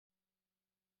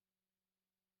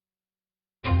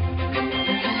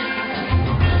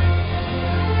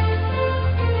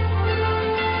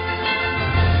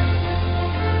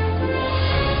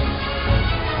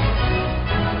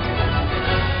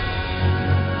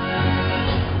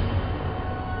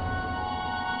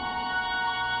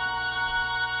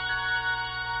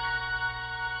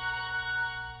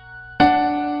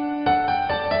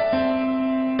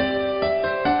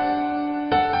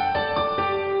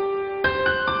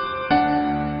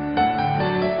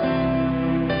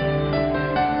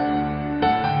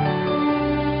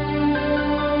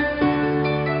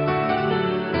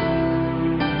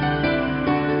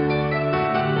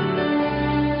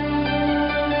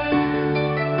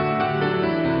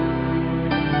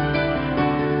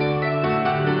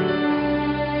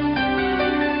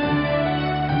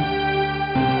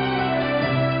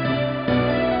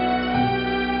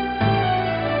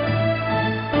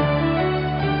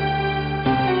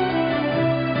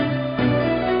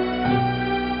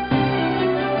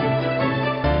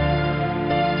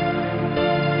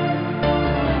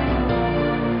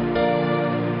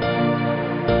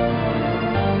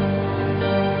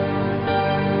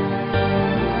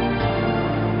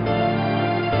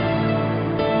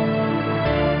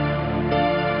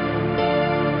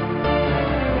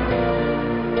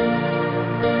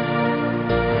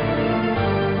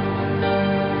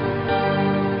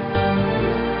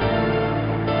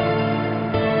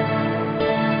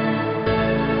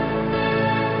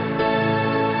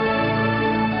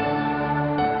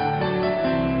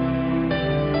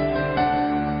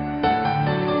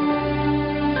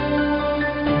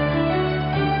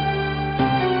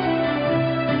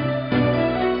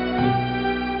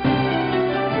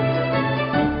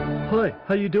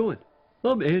how you doing?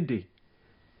 I'm Andy.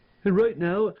 And right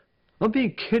now, I'm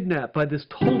being kidnapped by this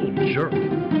total jerk.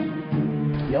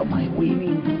 You're my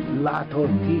winning lotto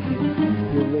ticket,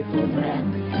 you little rat.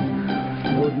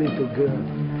 Your little girl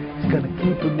is gonna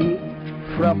keep me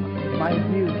from my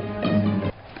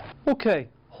music. Okay,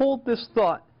 hold this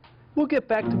thought. We'll get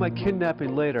back to my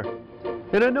kidnapping later.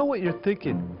 And I know what you're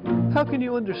thinking. How can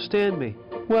you understand me?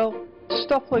 Well,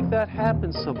 stuff like that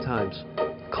happens sometimes.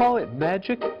 Call it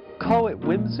magic, call it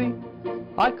whimsy.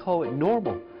 I call it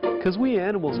normal, because we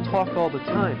animals talk all the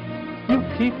time. You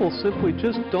people simply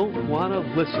just don't want to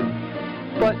listen.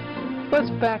 But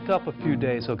let's back up a few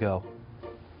days ago.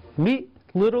 Meet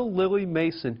little Lily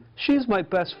Mason. She's my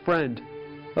best friend.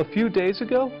 A few days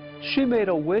ago, she made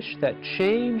a wish that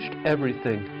changed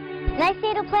everything. Nice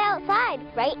day to play outside,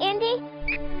 right, Andy?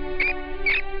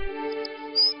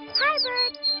 Hi,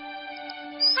 bird.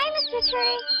 Hi, Mr.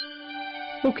 Tree.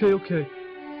 Okay.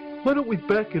 Why don't we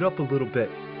back it up a little bit,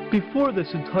 before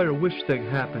this entire wish thing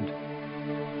happened.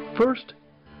 First,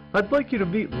 I'd like you to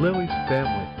meet Lily's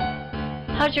family.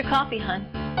 How's your coffee, hun?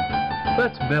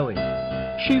 That's Melly.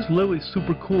 She's Lily's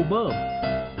super cool mom.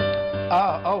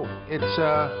 It's,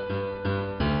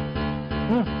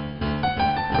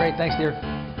 Great, thanks, dear.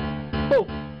 Oh,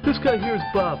 this guy here is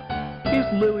Bob. He's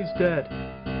Lily's dad.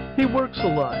 He works a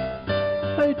lot.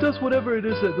 He does whatever it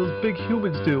is that those big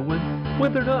humans do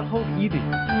when they're not home eating.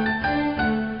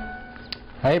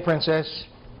 Hey, princess.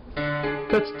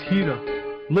 That's Tina,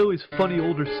 Lily's funny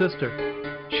older sister.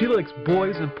 She likes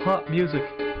boys and pop music.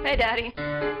 Hey, Daddy.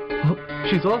 Oh,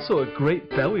 she's also a great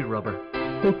belly rubber.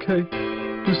 Okay,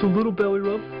 just a little belly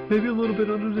rub, maybe a little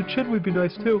bit under the chin would be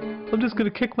nice too. I'm just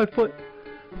gonna kick my foot.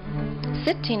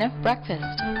 Sit, Tina. Breakfast.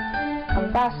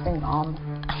 I'm fasting, Mom.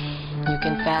 You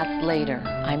can fast later.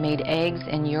 I made eggs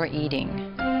and you're eating.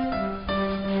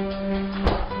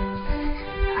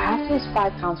 I have to lose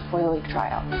 5 pounds for the league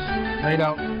tryouts. No, you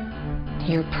don't.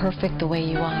 You're perfect the way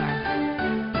you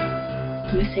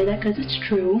are. You say that because it's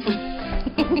true.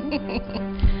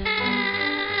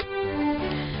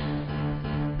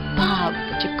 Bob,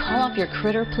 would you call off your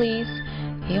critter, please?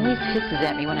 He always hisses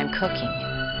at me when I'm cooking.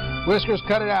 Whiskers,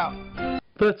 cut it out.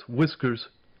 That's Whiskers,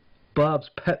 Bob's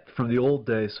pet from the old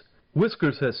days.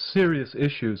 Whiskers has serious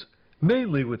issues,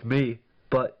 mainly with me,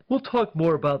 but we'll talk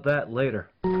more about that later.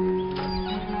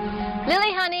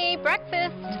 Lily, honey,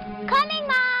 breakfast. Coming,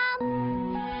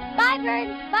 Mom. Bye, bird.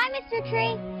 Bye, Mr.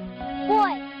 Tree.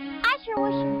 Boy, I sure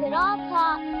wish we could all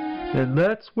talk. And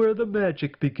that's where the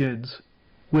magic begins,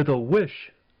 with a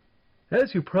wish.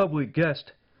 As you probably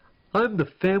guessed, I'm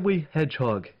the family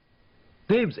hedgehog.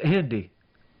 Name's Andy.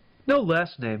 No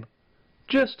last name,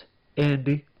 just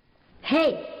Andy.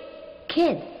 Hey,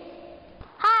 kid.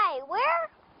 Hi, where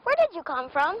did you come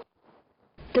from?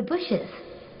 The bushes.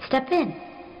 Step in.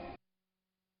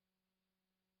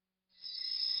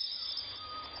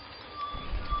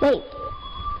 Wait,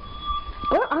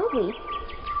 where are we?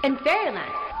 In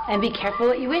fairyland. And be careful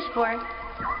what you wish for.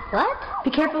 What?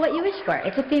 Be careful what you wish for.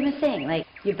 It's a famous saying, like,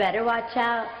 you better watch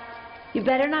out, you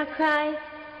better not cry,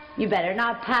 you better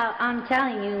not pout, I'm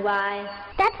telling you why.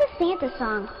 That's a Santa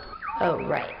song. Oh,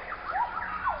 right.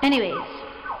 Anyways,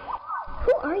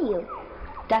 Who are you?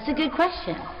 that's a good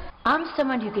question. I'm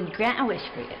someone who can grant a wish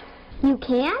for you. You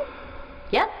can?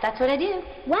 Yep, that's what I do.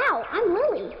 Wow, I'm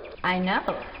Lily. I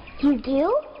know. You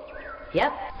do?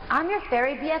 Yep, I'm your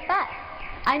fairy BFF.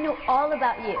 I know all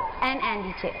about you, and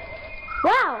Andy too.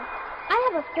 Wow,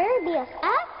 I have a fairy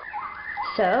BFF?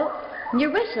 So,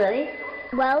 your wish, Lily.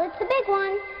 Well, it's a big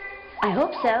one. I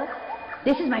hope so.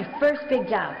 This is my first big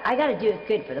job. I gotta do it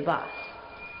good for the boss.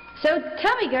 So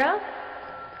tell me, girl.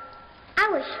 I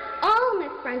wish all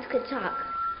my friends could talk.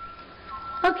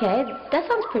 Okay, that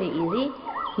sounds pretty easy.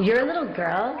 You're a little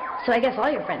girl, so I guess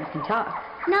all your friends can talk.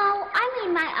 No, I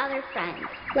mean my other friends,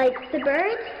 like the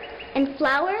birds and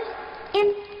flowers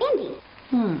and Andy.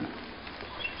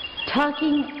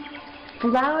 Talking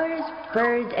flowers,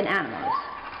 birds, and animals.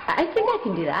 I think I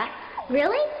can do that.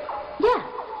 Really? Yeah.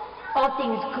 All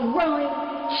things growing,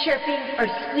 chirping, or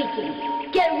squeaking.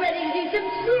 Get ready to do some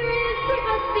serious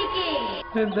signal speaking.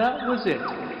 And that was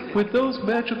it. With those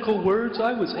magical words,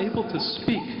 I was able to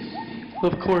speak.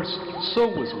 Of course, so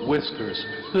was Whiskers.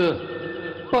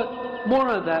 Ugh. But more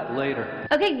on that later.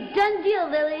 Okay, done deal,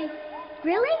 Lily.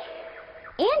 Really?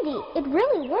 Andy, it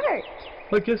really worked.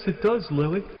 I guess it does,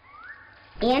 Lily.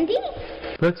 Andy?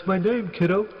 That's my name,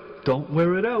 kiddo. Don't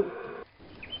wear it out.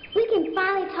 We can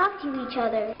finally talk to each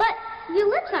other. But your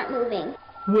lips aren't moving.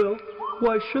 Well,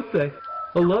 why should they?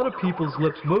 A lot of people's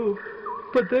lips move,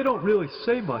 but they don't really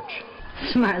say much.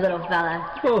 Smart little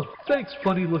fella. Oh, thanks,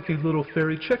 funny-looking little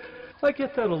fairy chick. I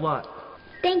get that a lot.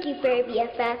 Thank you, Fairy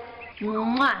BFF.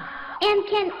 Mwah. And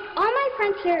can all my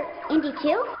friends hear Andy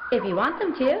too? If you want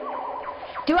them to.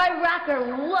 Do I rock or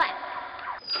what?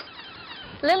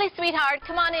 Lily, sweetheart,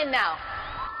 come on in now.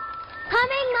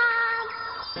 Coming, Mom!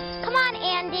 Come on,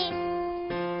 Andy.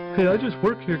 Hey, I just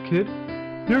work here, kid.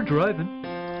 You're driving.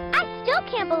 I still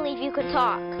can't believe you could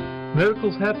talk.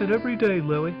 Miracles happen every day,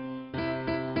 Lily.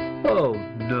 Oh,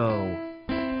 no.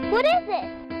 What is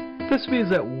it? This means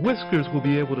that Whiskers will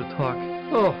be able to talk.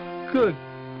 Oh, good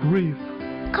grief.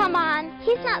 Come on,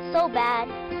 he's not so bad.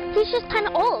 He's just kind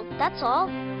of old, that's all.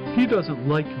 He doesn't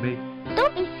like me.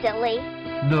 Don't be silly.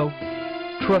 No,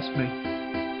 trust me.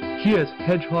 He has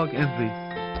hedgehog envy.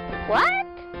 What?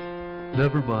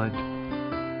 Never mind.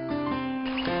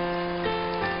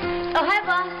 Oh, hi,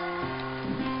 boss.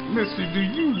 Mister, do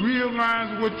you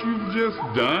realize what you've just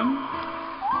done?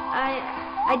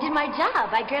 I did my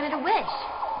job. I granted a wish.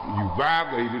 You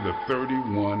violated a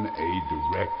 31A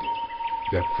directive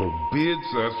that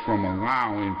forbids us from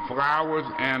allowing flowers,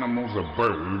 animals, or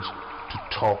birds to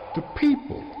talk to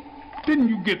people. Didn't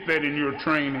you get that in your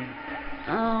training?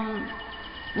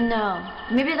 No.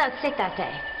 Maybe I was sick that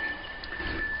day.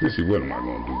 Missy, what am I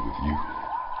going to do with you?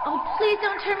 Oh, please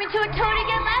don't turn me to a toad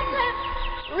again. Last time,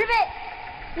 Ribbit,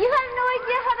 you have no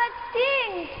idea how that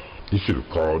stings. You should have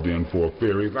called in for a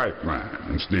fairy lifeline.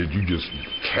 Instead, you just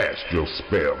cast your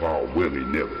spell all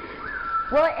willy-nilly.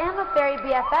 Well, I am a fairy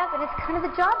BFF, and it's kind of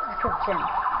the job description.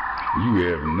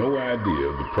 You have no idea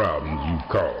of the problems you've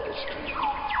caused.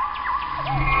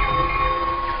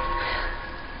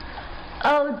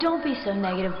 Oh, don't be so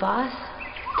negative, boss.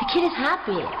 The kid is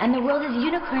happy, and the world is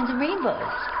unicorns and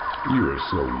rainbows. You are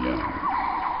so young.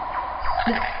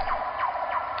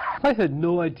 I had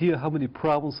no idea how many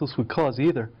problems this would cause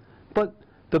either. But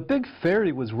the big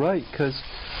fairy was right, because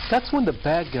that's when the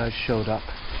bad guys showed up.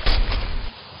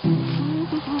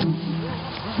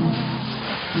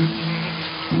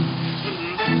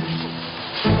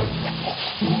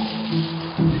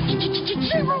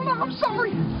 I'm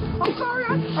sorry.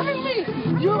 I didn't mean it.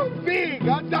 You big.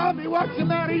 Tell me what's the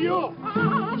matter, you?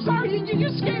 I'm sorry. You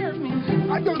scared me.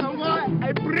 I don't know why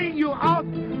I bring you out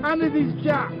under these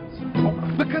jobs. Oh,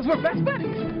 because we're best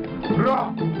buddies.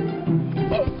 Wrong.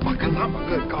 Oh, because I'm a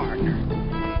good gardener.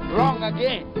 Wrong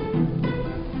again.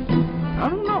 I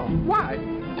don't know. Why?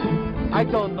 I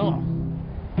don't know.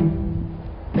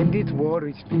 And it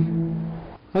worries me.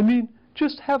 I mean,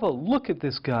 just have a look at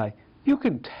this guy. You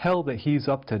can tell that he's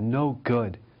up to no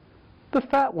good. The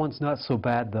fat one's not so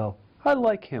bad, though. I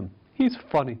like him. He's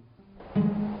funny.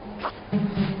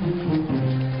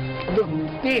 Look,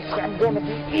 this I'm gonna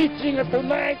be eating it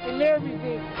tonight and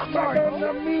everything.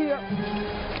 Mamma mia.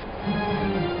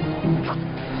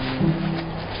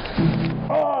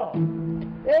 Oh,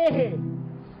 hey,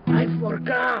 I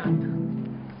forgot.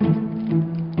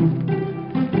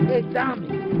 Hey,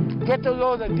 Tommy, get a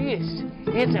load of this.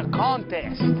 It's a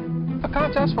contest. A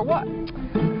contest for what?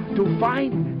 To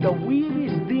find the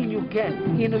weirdest thing you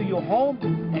can in your home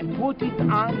and put it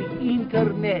on the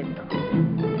internet.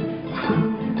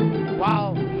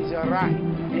 Wow, he's alright.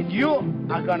 And you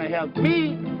are gonna help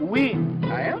me win.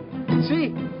 I am?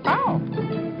 See? How?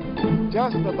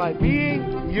 Just by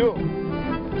being you.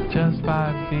 Just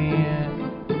by being...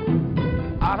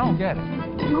 I don't get it.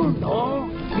 You know,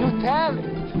 you tell it.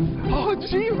 Oh,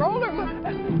 gee, Roller.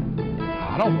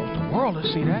 I don't want the world to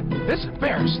see that. It's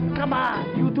embarrassing. Come on,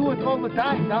 you do it all the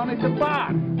time down at the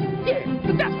bar. Yeah,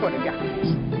 but that's for the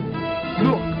guys.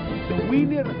 Look, the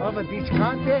winner of this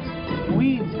contest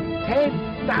wins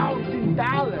 $10,000.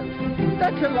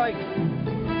 That's like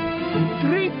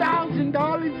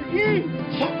 $3,000 each.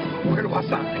 Where do I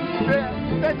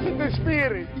sign? That's in the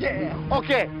spirit. Yeah.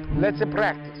 Okay, let's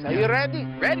practice. Are you ready?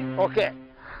 Ready? Okay.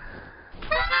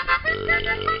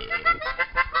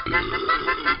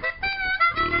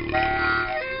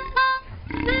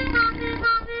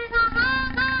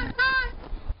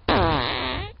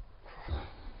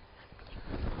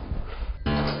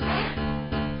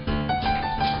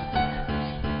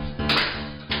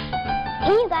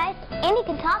 Hey, you guys. Andy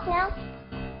can talk now.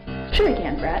 Sure you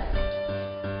can, Brett.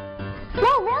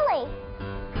 No, really.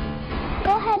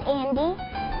 Go ahead, Andy.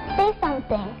 Say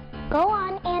something. Go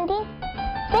on, Andy.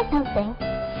 Say something.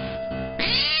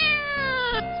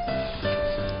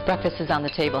 Breakfast is on the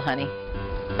table, honey.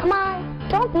 Come on.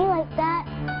 Don't be like that.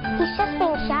 He's just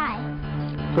being shy.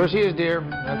 Of course he is, dear.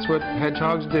 That's what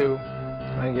hedgehogs do,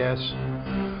 I guess.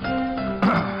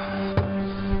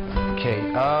 Okay,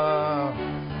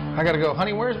 I gotta go.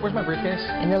 Honey, where's my briefcase?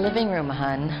 In the living room,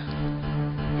 hun.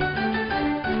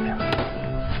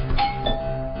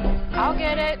 I'll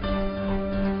get it.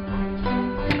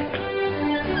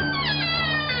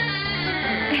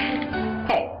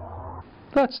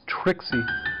 That's Trixie.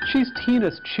 She's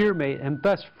Tina's cheermate and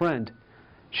best friend.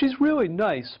 She's really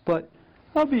nice, but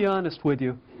I'll be honest with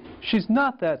you, she's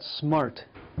not that smart.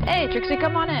 Hey, Trixie,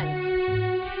 come on in.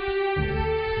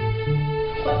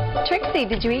 Trixie,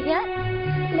 did you eat yet?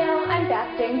 No, I'm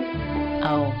fasting.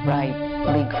 Oh, right.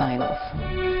 League finals.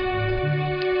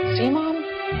 See, Mom?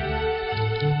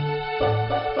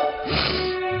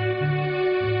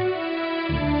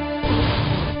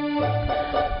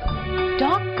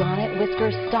 Doggone it,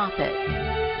 Whiskers, stop it.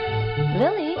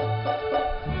 Lily?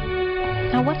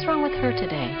 Now, what's wrong with her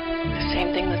today? The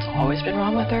same thing that's always been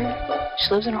wrong with her.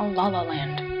 She lives in her own la-la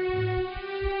land.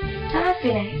 That must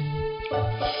be nice.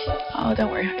 Oh, don't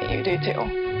worry, honey, you do too.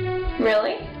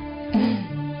 Really?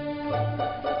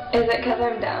 Is it because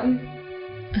I'm dumb?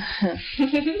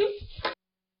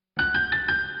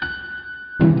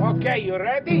 Okay, you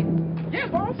ready? Yeah,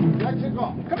 boss. Let's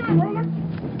go. Come on, Roller.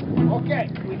 Okay,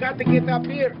 we got to get up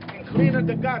here and clean up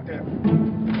the gutter.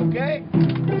 Okay?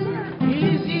 Yes, sir.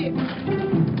 Easy.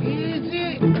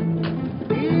 Easy.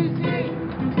 Easy.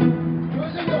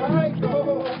 Using your right.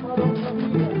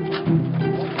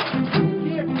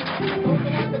 Here. Don't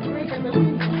have the creek and the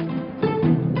window.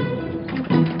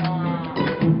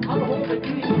 I'll hold the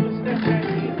keys to the step back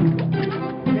here.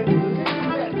 Then using your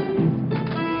head.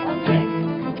 Okay.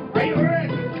 Are you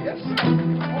ready? Yes, sir.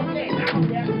 Okay, now we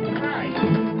have to try.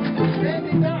 Stand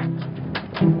it up.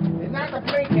 It's not to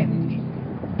break anything.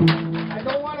 I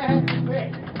don't want to have to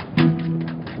break.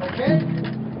 Okay?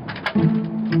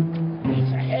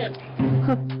 It's heavy.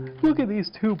 Look at these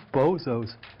two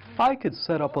bozos. I could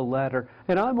set up a ladder,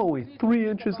 and I'm only 3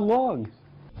 inches long.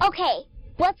 Okay,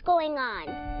 what's going on?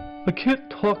 I can't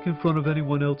talk in front of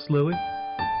anyone else, Lily.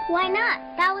 Why not?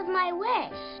 That was my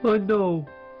wish. I know,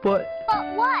 but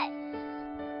But what?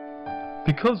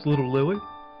 because, little Lily,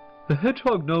 the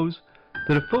hedgehog knows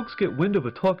that if folks get wind of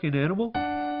a talking animal,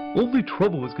 only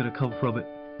trouble is going to come from it.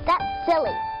 That's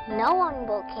silly. No one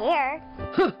will care.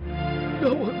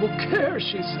 No one will care,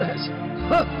 she says.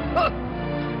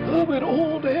 I'm an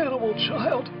old animal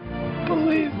child.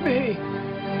 Believe me,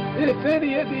 if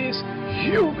any of these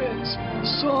humans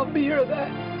saw me or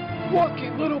that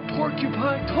walking little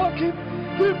porcupine talking,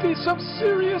 there'd be some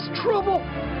serious trouble.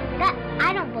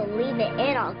 I don't believe it,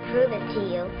 and I'll prove it to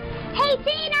you. Hey,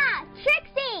 Tina!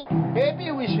 Trixie!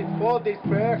 Maybe we should fold it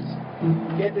first,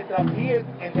 get it up here,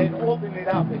 and then open it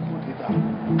up and put it up.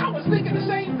 I was thinking the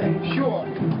same thing. Sure.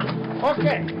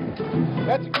 Okay.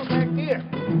 Let's go back here.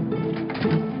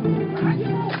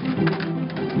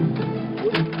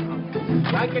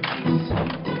 Like it is.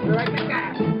 Like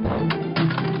that.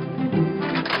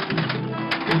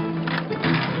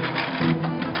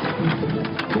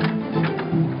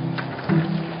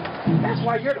 That's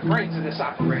why you're the brains of this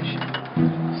operation.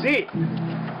 See?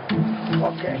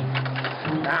 Okay.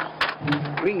 Now,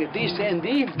 bring this end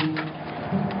in.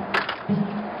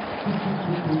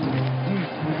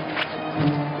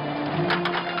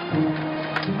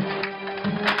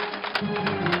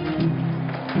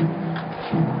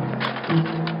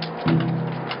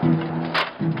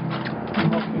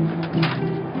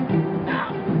 Now,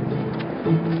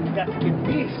 we got to get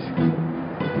this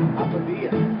up in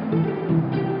here.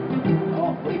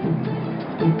 Oh, wait a minute.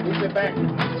 It's the back.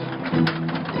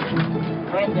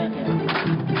 Right down here.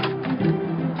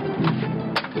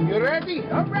 You ready?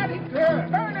 I'm ready. Turn.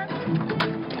 Turn it.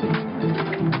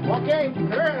 Okay,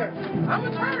 turn. I'm a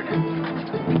turning.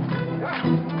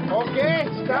 Okay,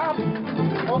 stop.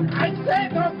 Oh, I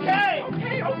said okay.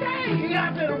 Okay. Get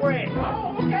out of the way.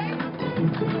 Oh, okay.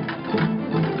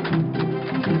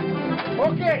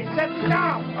 Okay, set it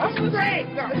down. Up straight.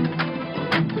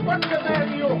 What's the matter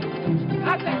with you?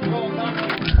 Nothing.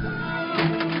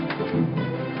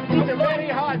 It's very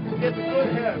hard to get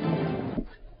good help.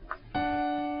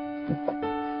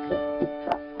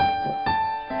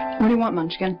 What do you want,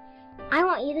 Munchkin? I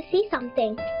want you to see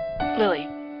something. Lily,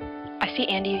 I see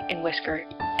Andy and Whisker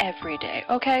every day,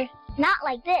 okay? Not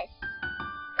like this.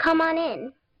 Come on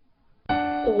in.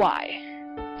 Why?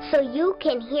 So you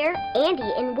can hear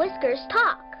Andy and Whiskers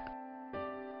talk.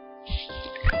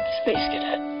 Space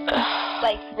Cadet.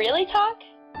 Like, really talk?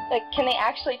 Like, can they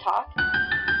actually talk?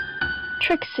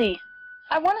 Trixie.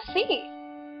 I want to see.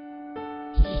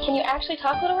 Can you actually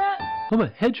talk, little rat? I'm a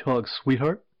hedgehog,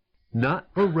 sweetheart, not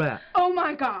a rat. Oh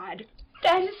my god.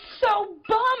 That is so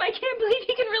bum. I can't believe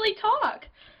he can really talk.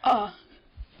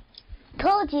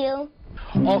 Told you.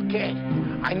 Okay,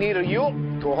 I need you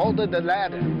to hold the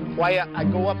ladder while I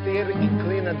go up there and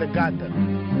clean the gutter.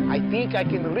 I think I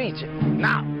can reach it.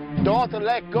 Now, don't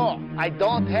let go. I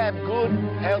don't have good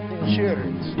health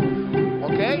insurance.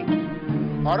 Okay?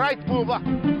 All right, Pooba.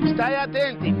 Stay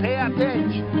attentive. Pay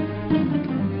attention.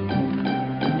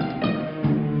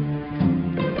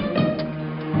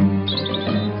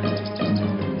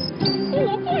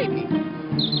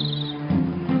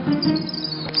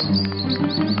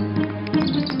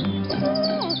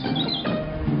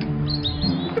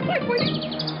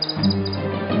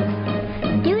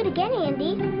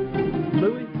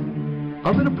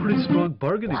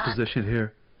 position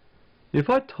here. If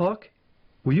I talk,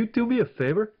 will you do me a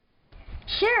favor?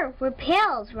 Sure, we're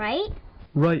pals, right?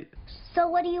 Right. So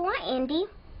what do you want, Andy?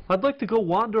 I'd like to go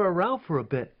wander around for a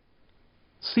bit.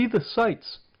 See the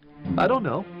sights. I don't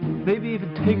know. Maybe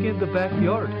even take in the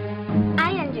backyard.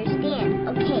 I understand.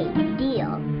 Okay,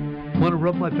 deal. Want to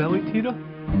rub my belly, Tina?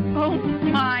 Oh,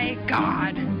 my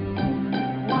God.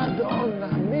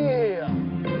 Madonna mia!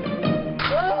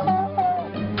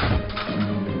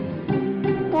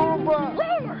 Booba!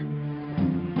 Roller!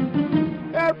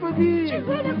 Help me! Gee,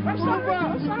 Roller, I'm sorry.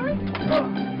 I'm sorry.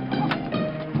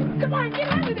 Come on, get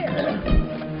out of there.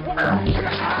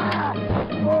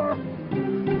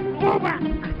 Booba!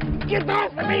 Get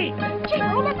off of me! Gee,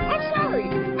 Roller, I'm sorry.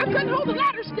 I couldn't hold the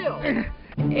ladder still.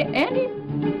 Andy,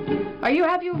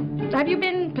 have you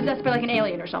been possessed by like an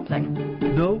alien or something?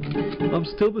 No, I'm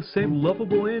still the same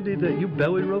lovable Andy that you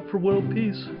belly rub for world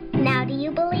peace. Now do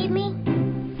you believe me?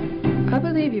 I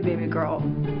believe you, baby girl.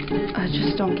 I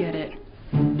just don't get it.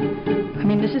 I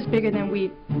mean, this is bigger than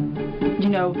we,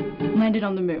 landed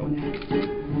on the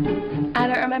moon. I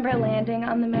don't remember landing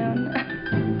on the moon.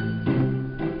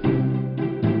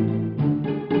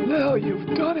 Now you've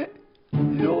done it.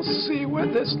 You'll see where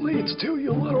this leads to,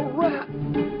 you little rat.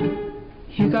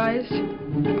 You guys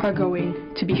are going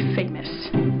to be famous.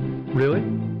 Really?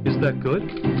 Is that good?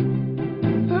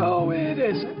 No, it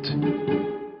isn't.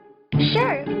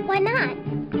 Sure, why not?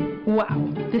 Wow,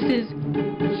 this is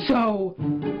so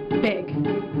big.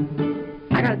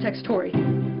 I gotta text Tori.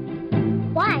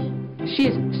 Why? She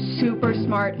is super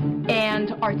smart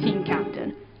and our team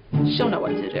captain. She'll know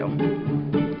what to do.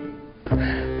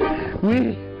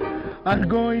 We are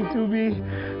going to be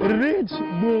rich,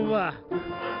 Booba.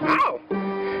 Ow!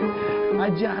 I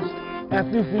just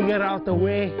have to figure out a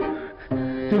way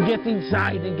to get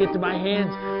inside and get my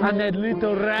hands on that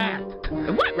little rat.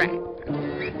 What rat?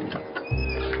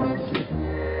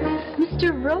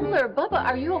 Mr. Roller, Bubba,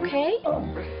 are you okay? Oh,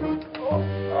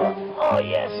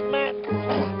 yes, ma'am.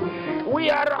 We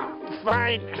are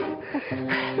fine.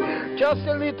 Just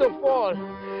a little fall.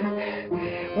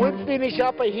 We'll finish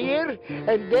up here,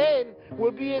 and then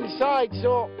we'll be inside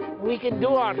so we can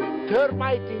do our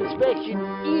termite inspection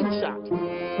inside.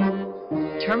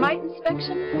 Termite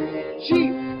inspection?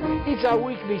 See, it's our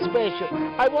weekly special.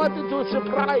 I wanted to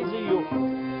surprise you.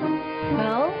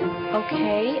 Well,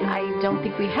 okay, I don't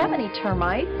think we have any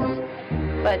termites,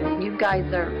 but you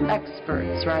guys are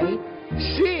experts, right?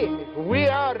 See, we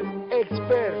are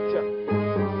experts.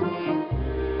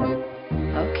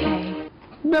 Okay.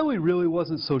 Melly really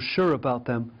wasn't so sure about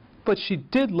them, but she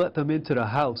did let them into the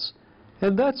house,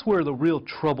 and that's where the real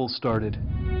trouble started.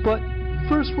 But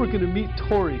first we're going to meet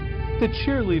Tori, the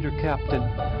cheerleader captain.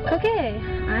 Okay,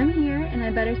 I'm here, and I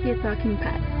better see a talking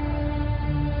pet.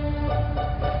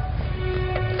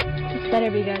 This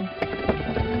better be good.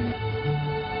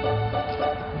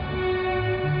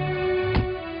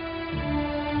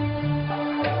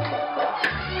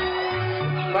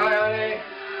 Bye, honey.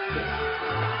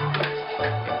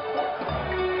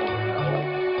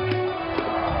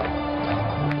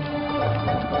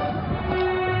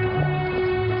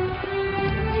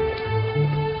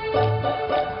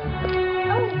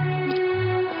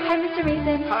 Hi, Mr.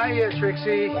 Mason. Hiya,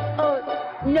 Trixie. Oh,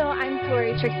 no, I'm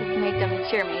Tori. Trixie's my dummy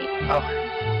cheermate. Oh,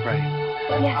 right.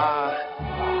 Yeah.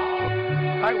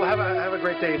 All right, well, have a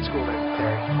great day at school then,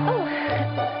 Terry. Oh,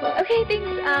 okay, thanks.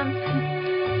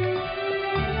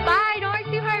 Bye. Don't work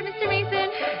too hard, Mr. Mason.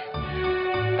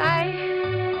 Bye.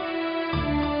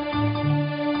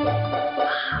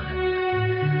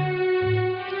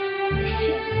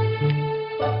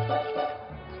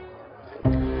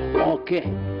 Okay,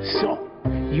 so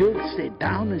you'll sit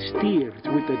downstairs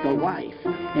with the wife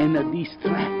and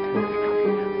distract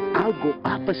her. I'll go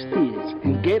upstairs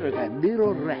and get her that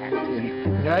little rat. You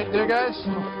right there, guys?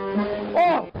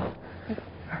 Oh!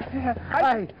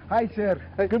 Hi, sir.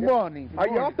 Good morning. Are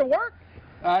you off to work?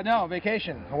 No,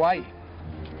 vacation, Hawaii.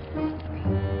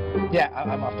 Yeah,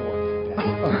 I'm off to work.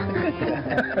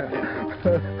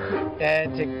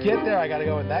 And to get there, I gotta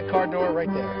go in that car door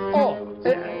right there. Oh,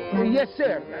 yes,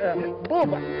 sir.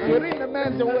 Booba, you're in the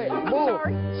man's way.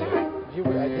 Sorry.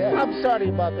 I'm sorry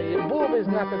about that. Booba is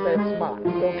not that smart,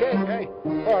 okay? Okay.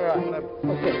 All right.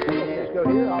 Okay. Just go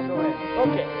here, I'll go in.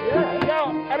 Okay. Yeah. Ciao.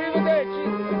 Arrivederci.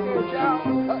 Ciao.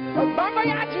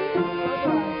 Bambayachi.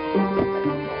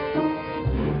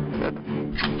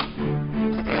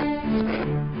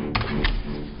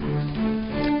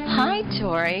 Hi,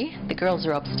 Tori. The girls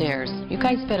are upstairs. You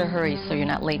guys better hurry so you're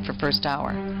not late for first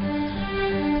hour.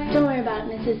 Don't worry about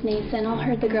it, Mrs. Mason. I'll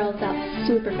herd the girls out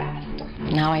super fast.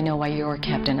 Now I know why you're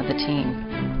captain of the team.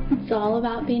 It's all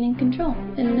about being in control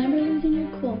and never losing your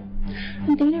cool.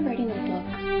 I'm thinking of writing a book.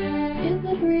 It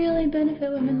would really benefit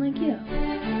women like you.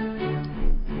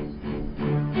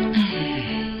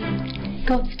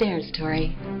 Go upstairs,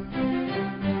 Tori.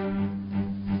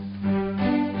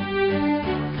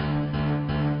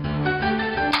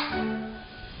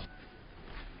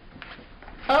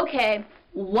 Okay,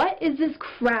 what is this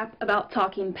crap about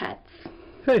talking pets?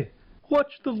 Hey,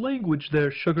 watch the language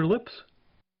there, Sugar Lips.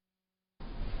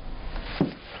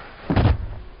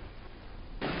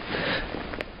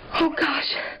 Oh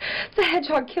gosh, the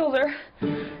hedgehog killed her.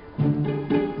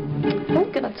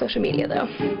 Won't get on social media though.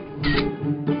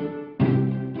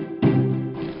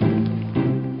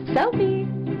 Selfie!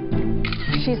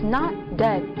 She's not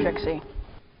dead, Trixie.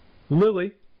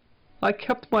 Lily, I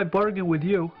kept my bargain with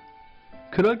you.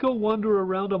 Could I go wander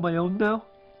around on my own now?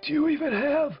 Do you even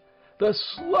have the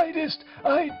slightest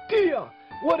idea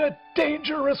what a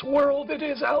dangerous world it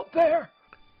is out there?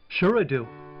 Sure I do.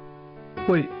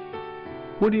 Wait,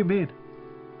 what do you mean?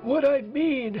 What I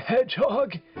mean,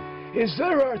 Hedgehog, is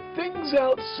there are things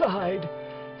outside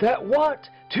that want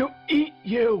to eat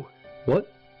you. What?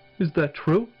 Is that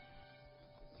true?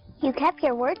 You kept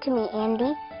your word to me,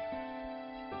 Andy.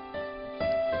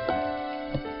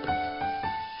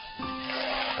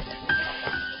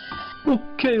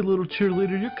 Okay, little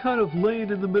cheerleader, you're kind of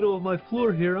laying in the middle of my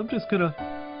floor here. I'm gonna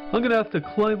have to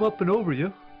climb up and over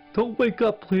you. Don't wake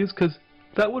up, please, 'cause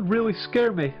that would really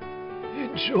scare me.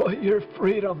 Enjoy your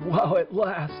freedom while it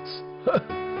lasts.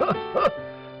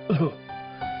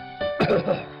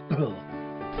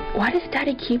 Why does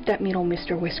Daddy keep that mean old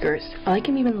Mr. Whiskers? I like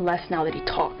him even less now that he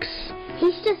talks.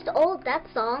 He's just old,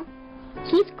 that's all.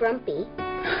 He's grumpy.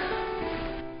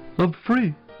 I'm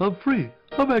free.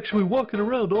 I'm actually walking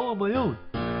around all on my own.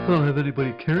 I don't have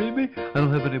anybody carrying me. I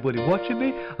don't have anybody watching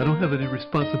me. I don't have any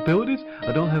responsibilities.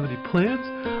 I don't have any plans.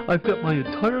 I've got my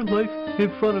entire life in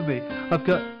front of me. I've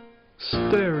got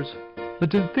stairs. I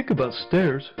didn't think about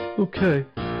stairs. Okay.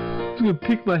 I'm just gonna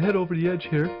peek my head over the edge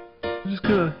here. I'm just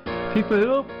gonna peek my head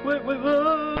up. Wait.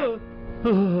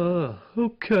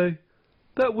 Okay.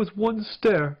 That was one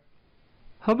stair.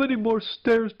 How many more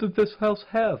stairs did this house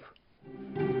have?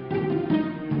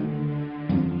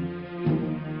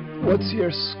 What's your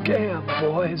scam,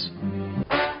 boys?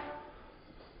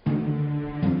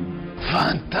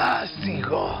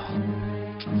 Fantástico!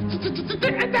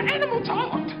 The animal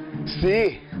talked!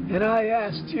 See? And I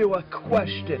asked you a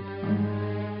question.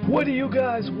 What do you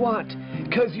guys want?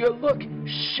 'Cause you look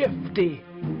shifty.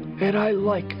 And I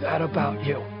like that about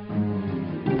you.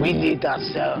 We need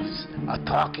ourselves a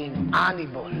talking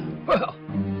animal. Well,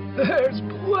 there's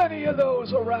plenty of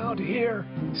those around here.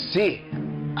 See,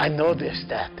 I noticed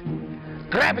that.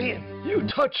 Grab him! You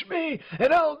touch me,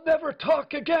 and I'll never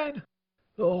talk again.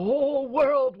 The whole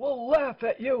world will laugh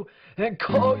at you and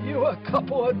call you a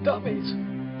couple of dummies.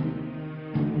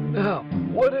 Now,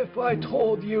 what if I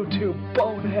told you two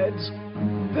boneheads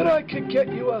that I could get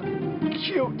you a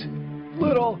cute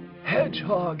little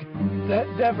hedgehog that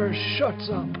never shuts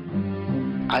up?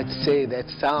 I'd say that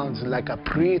sounds like a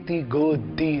pretty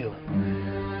good deal.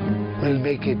 We'll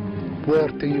make it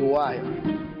worth your while.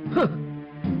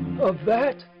 Of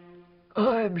that,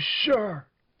 I'm sure.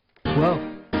 Wow,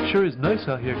 sure is nice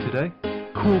out here today.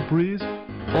 Cool breeze,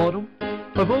 autumn.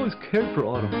 I've always cared for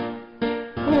autumn.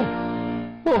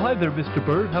 Oh, hi there, Mr.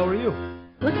 Bird. How are you?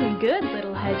 Looking good,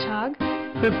 little hedgehog.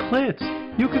 And plants,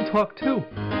 you can talk too.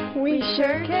 We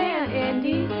sure can,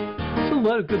 Andy. There's a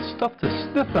lot of good stuff to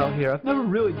sniff out here. I've never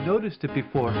really noticed it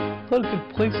before. A lot of good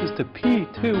places to pee,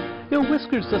 too. You know,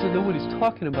 Whiskers doesn't know what he's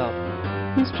talking about.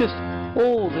 He's just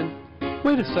old and...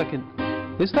 Wait a second.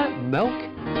 Is that milk?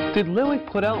 Did Lily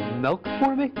put out milk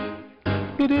for me?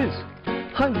 It is.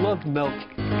 I love milk.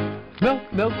 Milk.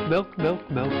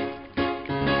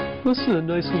 This is a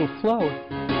nice little flower.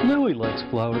 Lily likes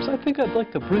flowers. I think I'd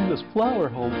like to bring this flower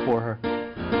home for her.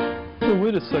 Oh,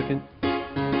 wait a second.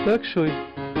 Actually,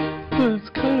 it's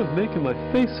kind of making my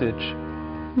face itch.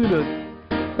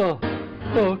 Oh,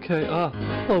 okay.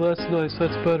 Oh, that's nice.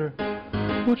 That's better.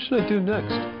 What should I do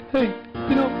next? Hey,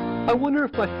 I wonder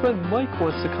if my friend Mike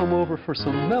wants to come over for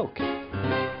some milk.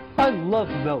 I love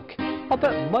milk. I'll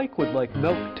bet Mike would like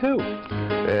milk too.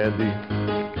 Andy,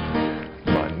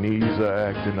 my knees are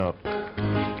acting up.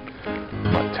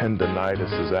 My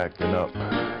tendinitis is acting up.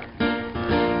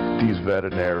 These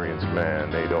veterinarians,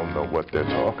 man, they don't know what they're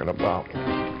talking about.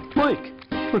 Mike,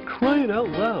 for crying out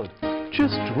loud,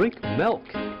 just drink milk.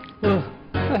 Ugh,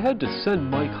 I had to send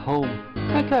Mike home.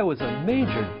 That guy was a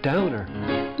major downer.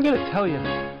 I gotta tell you,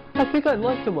 I think I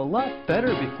liked him a lot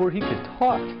better before he could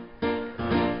talk.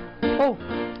 Oh,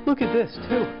 look at this,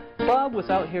 too. Bob was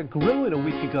out here grilling a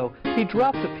week ago. He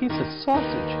dropped a piece of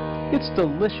sausage. It's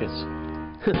delicious.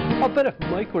 I'll bet if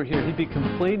Mike were here, he'd be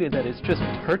complaining that it's just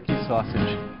turkey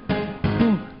sausage.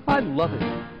 I love it.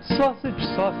 Sausage,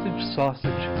 sausage, sausage.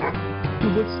 Hey,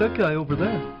 what's that guy over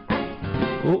there?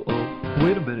 Uh-oh.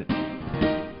 Wait a minute.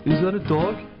 Is that a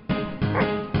dog?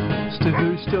 Stay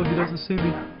very still. He doesn't see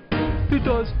me. He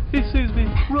does. He sees me.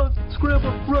 Run.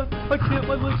 Scramble. Run. I can't.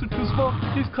 My legs are too small.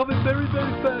 He's coming very,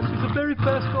 very fast. He's a very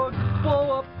fast dog.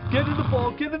 Ball up. Get in the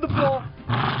ball. Get in the ball.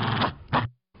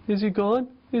 Is he gone?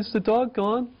 Is the dog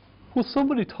gone? Will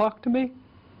somebody talk to me?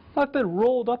 I've been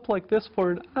rolled up like this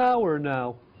for an hour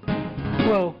now.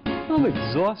 Well, I'm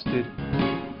exhausted.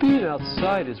 Being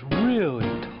outside is really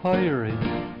tiring.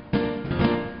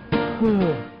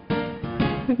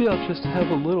 Maybe I'll just have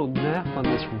a little nap on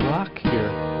this rock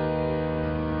here.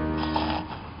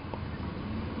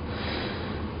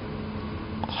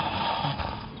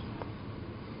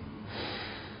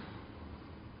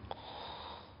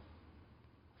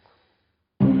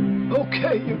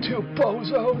 Okay, you two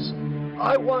bozos.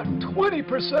 I want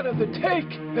 20% of the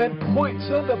take and points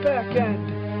on the back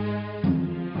end.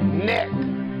 Net,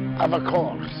 of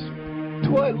course.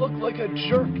 Do I look like a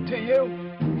jerk to you?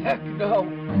 Heck no.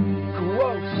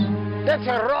 Gross. That's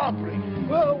a robbery.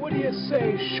 Well, what do you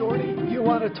say, Shorty? You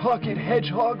want to talk in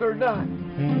Hedgehog or not?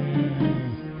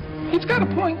 He's got a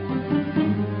point.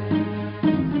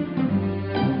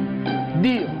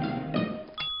 Deal.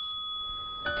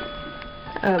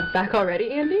 Back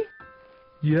already, Andy?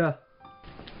 Yeah.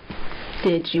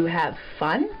 Did you have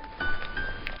fun?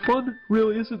 Fun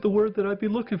really isn't the word that I'd be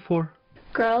looking for.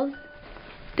 Girls,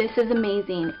 this is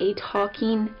amazing. A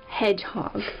talking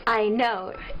hedgehog. I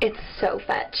know. It's so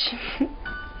fetch.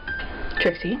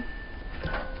 Trixie,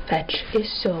 fetch is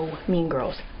so mean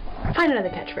girls. Find another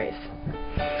catchphrase.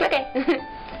 Okay.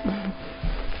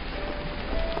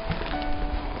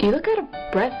 You look out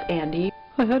of breath, Andy.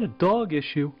 I had a dog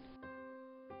issue.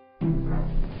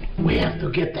 We have to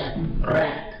get that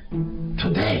rat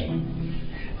today.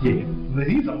 Yeah, but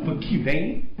he's a funky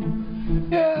vein.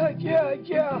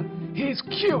 Yeah. He's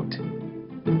cute.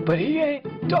 But he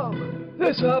ain't dumb.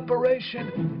 This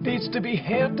operation needs to be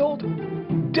handled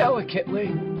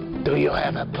delicately. Do you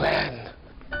have a plan?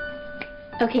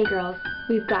 Okay, girls.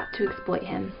 We've got to exploit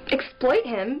him. Exploit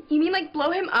him? You mean like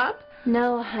blow him up?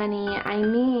 No, honey. I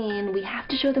mean, we have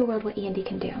to show the world what Andy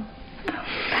can do.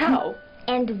 How?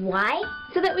 And why?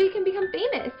 So that we can become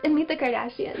famous and meet the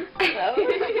Kardashians.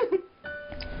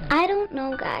 I don't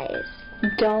know, guys.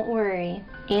 Don't worry.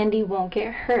 Andy won't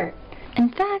get hurt. In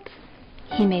fact,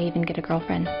 he may even get a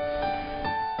girlfriend.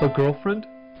 A girlfriend?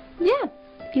 Yeah.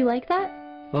 You like that?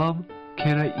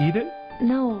 Can I eat it?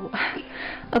 No.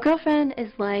 A girlfriend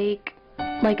is like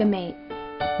a mate.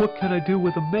 What can I do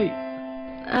with a mate?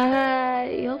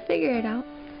 You'll figure it out.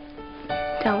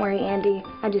 Don't worry, Andy.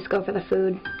 I just go for the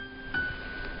food.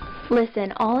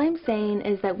 Listen, all I'm saying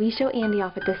is that we show Andy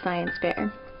off at the science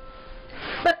fair.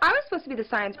 But I was supposed to be the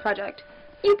science project.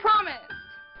 You promised.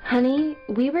 Honey,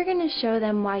 we were going to show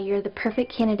them why you're the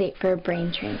perfect candidate for a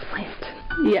brain transplant.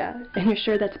 Yeah, and you're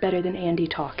sure that's better than Andy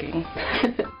talking?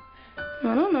 I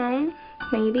don't know.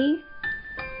 Maybe.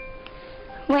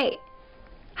 Wait,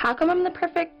 how come I'm the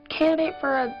perfect candidate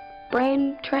for a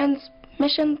brain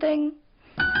transmission thing?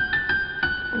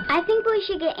 I think we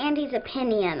should get Andy's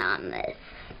opinion on this.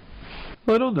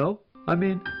 I don't know. I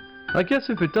mean, I guess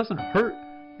if it doesn't hurt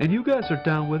and you guys are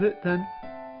down with it, then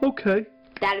okay.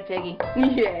 That a piggy.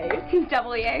 Yay.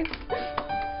 Double yay.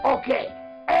 Okay,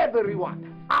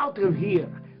 everyone, out of here,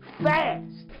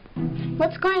 fast.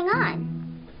 What's going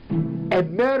on?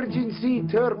 Emergency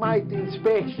termite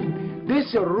inspection.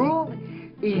 This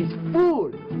room is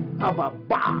full of a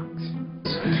box.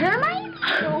 Termites?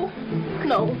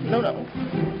 No.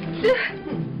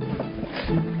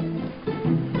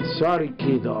 Sorry,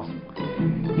 kiddo.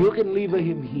 You can leave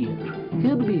him here.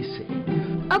 He'll be safe.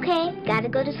 Okay, gotta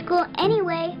go to school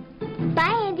anyway.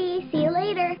 Bye, Andy. See you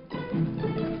later.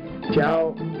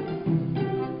 Ciao.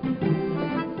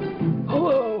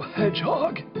 Hello,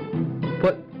 Hedgehog.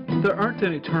 But there aren't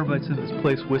any termites in this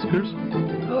place, Whiskers.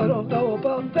 I don't know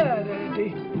about that,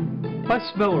 Andy. I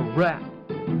smell a rat,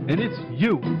 and it's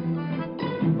you.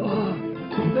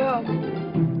 Now,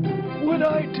 would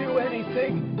I do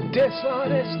anything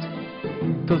dishonest?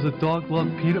 Does a dog love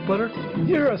peanut butter?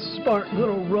 You're a smart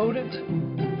little rodent.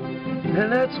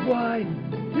 And that's why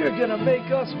you're gonna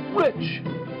make us rich.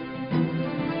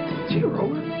 Gee,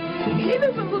 Roland, he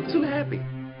doesn't look too happy.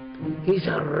 He's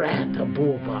a rat, a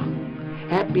booba.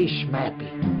 Happy schmappy.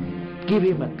 Give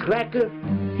him a cracker,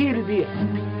 he'll be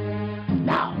happy.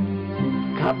 Now,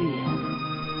 come here.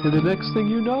 And the next thing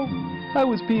you know, I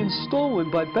was being stolen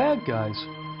by bad guys.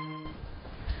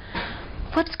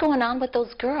 What's going on with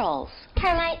those girls?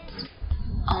 Termites.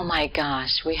 Oh my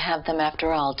gosh, we have them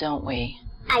after all, don't we?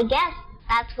 I guess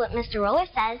that's what Mr. Roller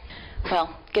says. Well,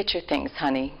 get your things,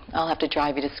 honey. I'll have to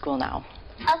drive you to school now.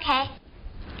 Okay.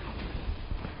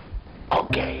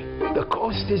 Okay, the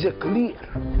coast is clear.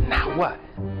 Now what?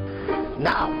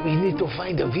 Now we need to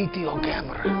find a video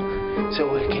camera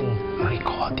so we can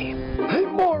record him. Hey,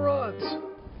 morons!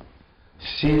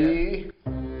 See?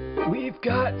 We've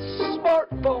got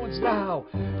smartphones now.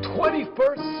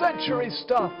 21st century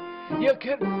stuff. You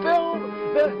can film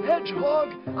the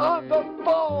hedgehog on the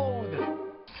phone.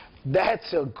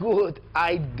 That's a good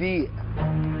idea.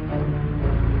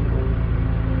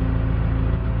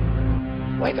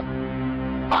 Wait a minute.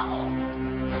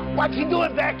 Uh-oh. What's he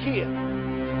doing back here?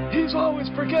 He's always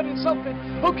forgetting something.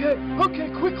 Okay,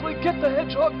 quickly get the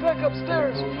hedgehog back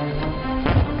upstairs.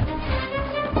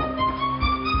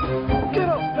 Get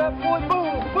up, fat boy,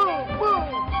 move, move, move.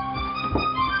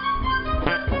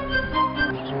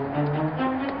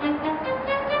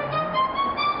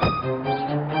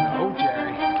 Oh,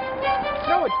 Jerry.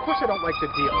 No, of course I don't like the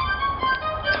deal.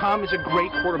 Tom is a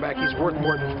great quarterback. He's worth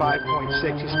more than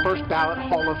 5.6. He's first ballot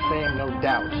Hall of Fame, no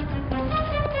doubt.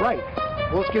 Right.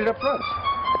 Well, let's get it up front.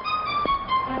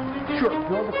 Sure.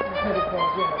 Throw the headed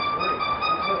balls in. That's great.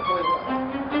 He's going to play well.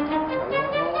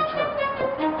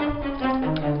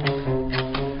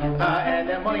 And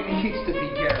that money needs to be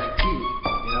guaranteed,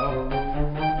 you know?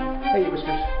 Hey,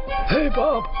 Whiskers. Hey,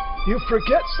 Bob, you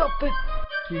forget something?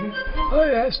 Excuse me? I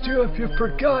asked you if you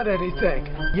forgot anything.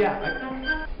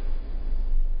 Yeah.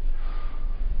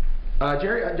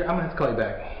 Jerry, I'm going to have to call you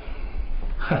back.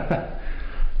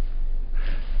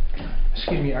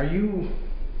 Excuse me, are you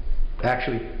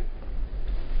actually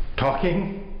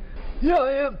talking? Yeah,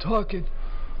 I am talking.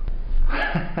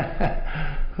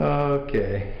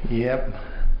 Okay, yep.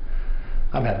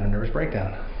 I'm having a nervous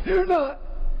breakdown. You're not.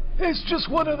 It's just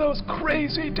one of those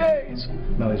crazy days.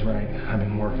 Melly's right. I've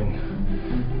been working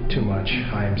too much.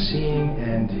 I am seeing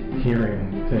and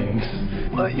hearing things.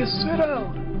 Why don't you sit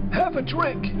down? Have a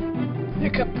drink.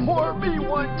 You can pour me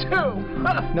one, too.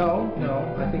 No,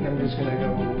 I think I'm just going to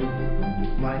go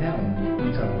lie down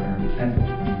somewhere and...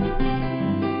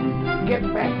 Get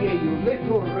back here, you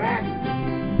little rat.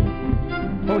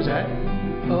 What was that?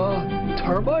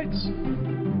 Termites?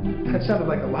 That sounded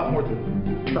like a lot more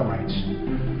than termites.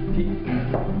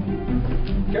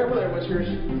 Careful there, Whiskers.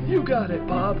 You got it,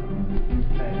 Bob.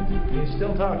 And he's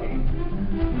still talking.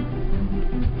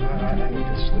 I need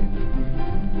to sleep.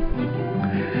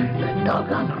 The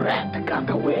doggone rat got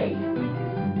away.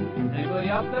 Anybody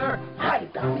out there? Hi,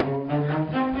 Tommy.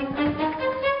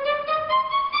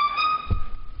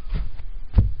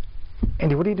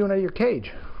 Andy, what are you doing out of your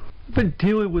cage? I've been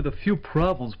dealing with a few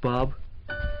problems, Bob.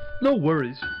 No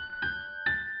worries.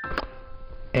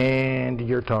 And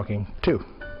you're talking too.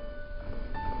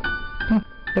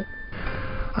 Yep.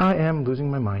 I am losing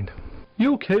my mind.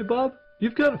 You okay, Bob?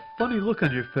 You've got a funny look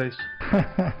on your face.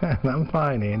 I'm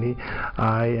fine, Andy.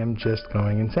 I am just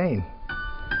going insane.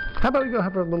 How about we go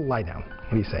have a little lie down?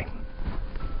 What do you say?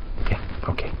 Yeah,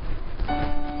 okay.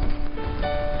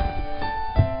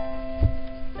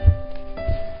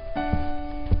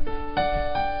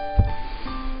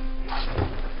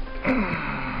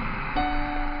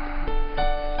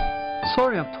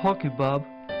 Sorry I'm talking, Bob.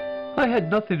 I had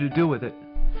nothing to do with it.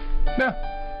 No.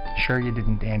 Sure you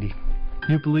didn't, Andy.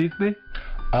 You believe me?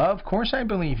 Of course I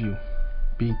believe you.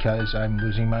 Because I'm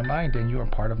losing my mind and you are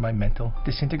part of my mental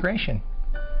disintegration.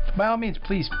 By all means,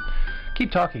 please,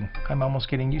 keep talking. I'm almost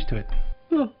getting used to it.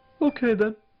 Oh, okay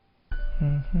then.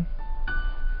 Mm-hmm.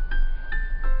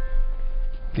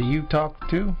 Do you talk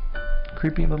too,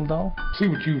 creepy little doll? See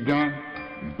what you've done?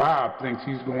 Bob thinks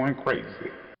he's going crazy.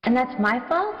 And that's my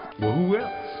fault? Well, who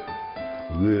else?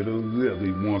 Little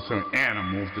Lily wants her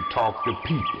animals to talk to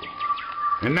people.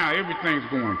 And now everything's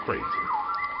going crazy.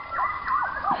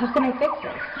 How can I fix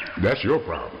this? That's your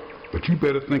problem. But you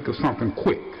better think of something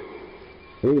quick.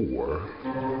 Or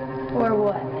Or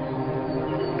what?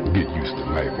 get used to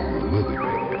life on a lily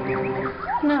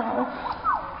pad. No.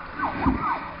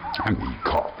 I need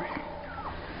coffee.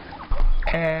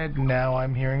 And now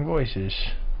I'm hearing voices.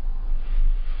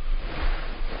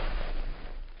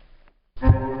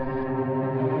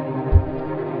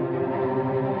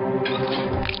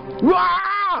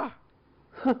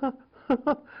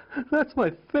 That's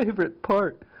my favorite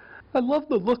part. I love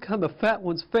the look on the fat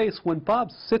one's face when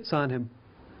Bob sits on him.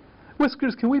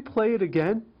 Whiskers, can we play it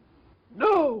again?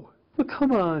 No. Oh,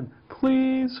 come on,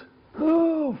 please.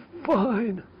 Oh,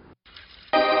 fine.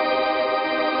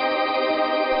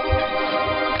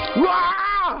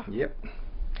 Yep.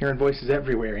 Hearing voices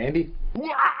everywhere, Andy.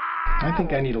 I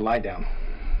think I need to lie down.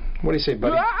 What do you say,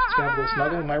 buddy? Let's go have a little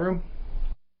snuggle in my room?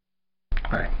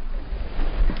 All right.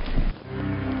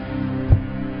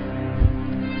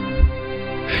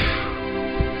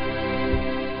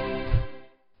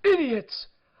 Idiots!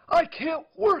 I can't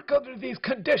work under these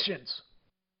conditions!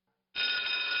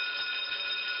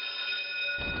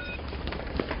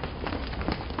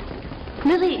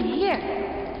 Lily, here.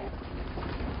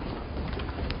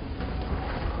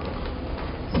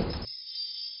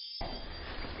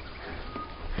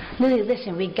 Lily,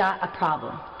 listen, we got a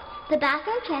problem. The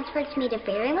bathroom transferred me to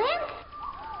Fairyland?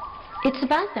 It's the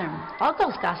bathroom. All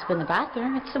girls gossip in the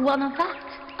bathroom. It's a well-known fact.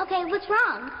 Okay, what's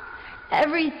wrong?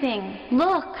 Everything.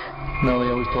 Look. Melly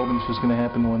always told me this was going to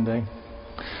happen one day.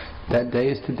 That day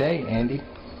is today, Andy.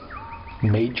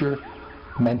 Major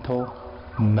mental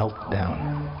meltdown.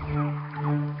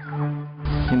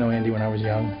 You know, Andy, when I was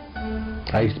young,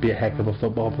 I used to be a heck of a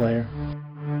football player.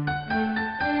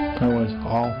 I was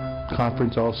all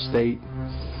conference, all state.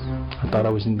 I thought I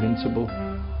was invincible.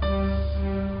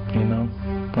 You know,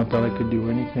 I thought I could do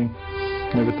anything.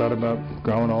 Never thought about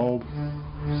growing old.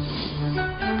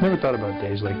 Never thought about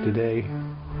days like today.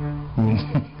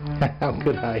 How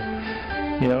could I?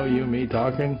 You know, you and me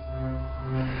talking.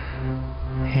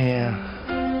 Yeah,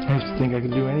 I used to think I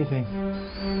could do anything.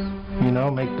 You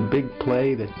know, make the big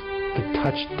play, the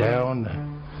touchdown,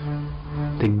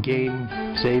 the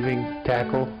game-saving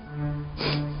tackle.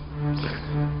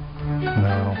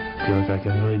 No, I don't feel like I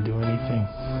can really do anything.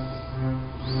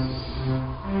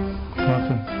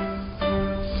 Nothing.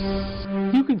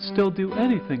 You can still do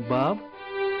anything, Bob.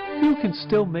 You can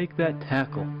still make that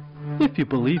tackle, if you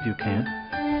believe you can.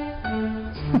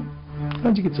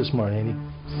 How'd you get so smart, Andy?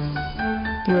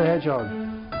 You're a hedgehog.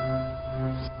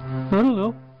 I don't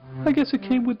know. I guess it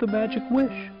came with the magic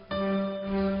wish.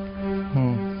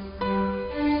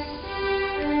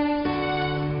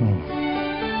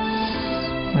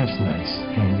 That's nice,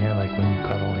 Andy. I like when you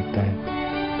cuddle like that.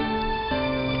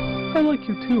 I like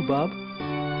you too, Bob.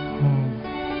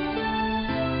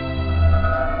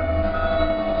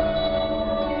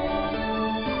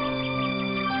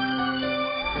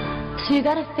 So you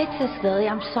gotta fix this, Lily.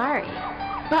 I'm sorry.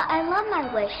 But I love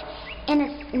my wish, and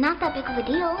it's not that big of a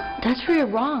deal. That's where you're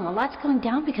wrong. A lot's going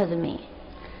down because of me.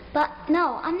 But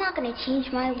no, I'm not going to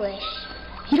change my wish.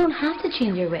 You don't have to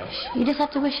change your wish. You just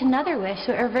have to wish another wish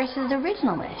so it reverses the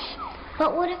original wish.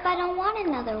 But what if I don't want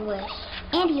another wish?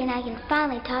 Andy and I can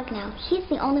finally talk now. He's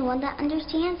the only one that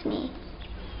understands me.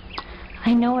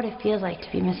 I know what it feels like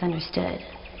to be misunderstood.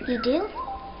 You do?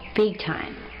 Big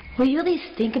time. Will you at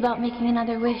least think about making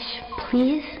another wish,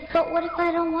 please? But what if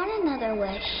I don't want another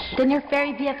wish? Then your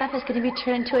fairy BFF is going to be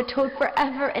turned into a toad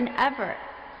forever and ever.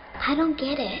 I don't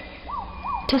get it.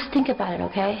 Just think about it,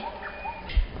 okay?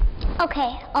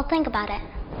 Okay, I'll think about it.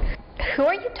 Who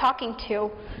are you talking to?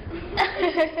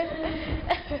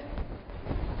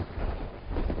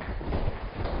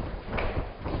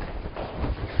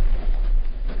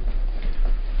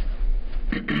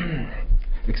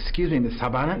 Excuse me, Miss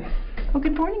Habanet. Oh,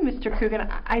 good morning, Mr. Coogan.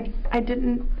 I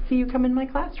didn't see you come in my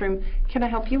classroom. Can I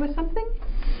help you with something?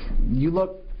 You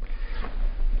look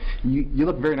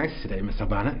very nice today, Miss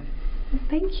Habanet.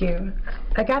 Thank you.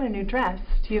 I got a new dress.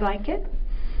 Do you like it?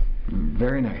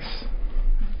 Very nice.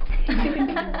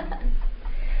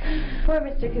 Poor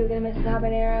Mr. Coogan, Mrs.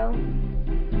 Habanero.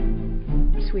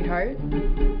 Sweetheart,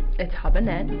 it's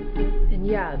Habanette. And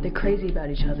yeah, they're crazy about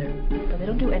each other, but they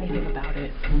don't do anything about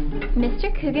it.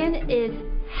 Mr. Coogan is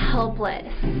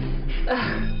helpless.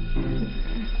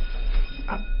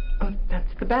 Oh,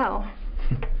 that's the bell.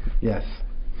 Yes.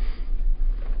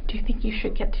 Do you think you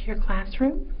should get to your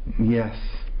classroom? Yes.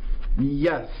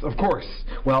 Yes, of course.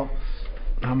 Well,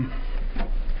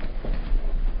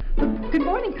 Good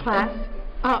morning, class.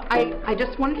 I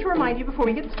just wanted to remind you before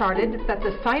we get started that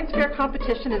the science fair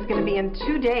competition is going to be in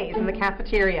 2 days in the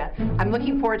cafeteria. I'm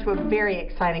looking forward to a very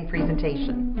exciting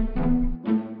presentation.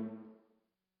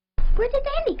 Where did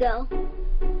Andy go?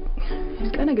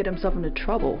 He's gonna get himself into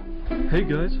trouble. Hey,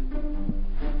 guys.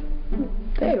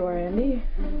 There you are, Andy.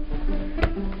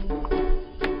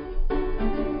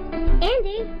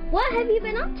 Andy, what have you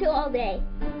been up to all day?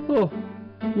 Oh,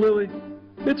 Lily,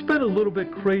 it's been a little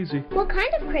bit crazy. What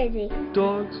kind of crazy?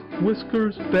 Dogs,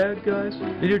 whiskers, bad guys,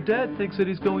 and your dad thinks that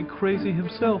he's going crazy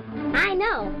himself. I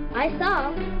know. I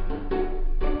saw.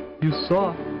 You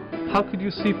saw? How could you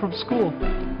see from school?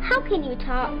 How can you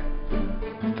talk?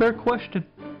 Fair question.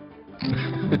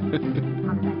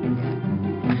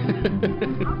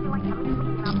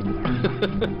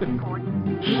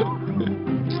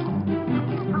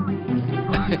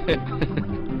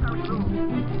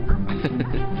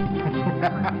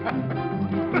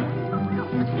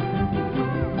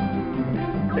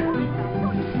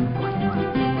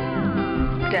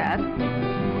 Dad,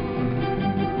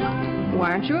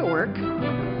 why aren't you at work?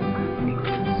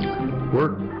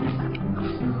 Work.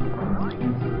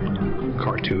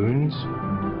 Cartoons.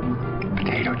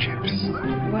 Potato chips.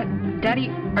 What? Daddy,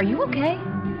 are you okay?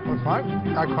 That's fine.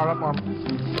 I caught up on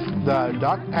the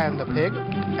duck and the pig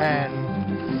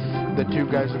and the two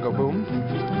guys that go boom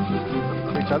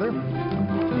to each other.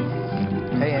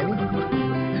 Hey, Andy.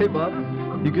 Hey, Bob.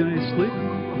 You get any sleep?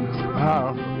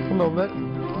 A little bit.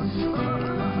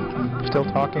 Still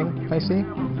talking, I see.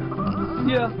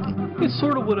 Yeah, it's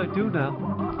sort of what I do now.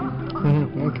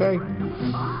 Okay.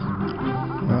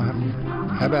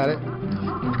 Have at it.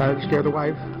 Try to scare the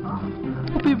wife.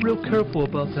 I'll be real careful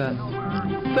about that.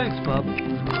 Thanks, Bob.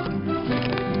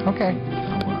 Okay.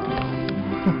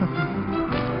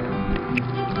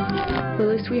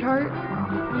 Lily, sweetheart,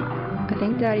 I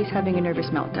think Daddy's having a nervous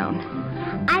meltdown.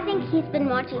 I think he's been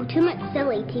watching too much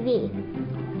silly TV.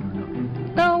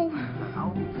 No,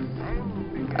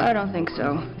 I don't think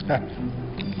so.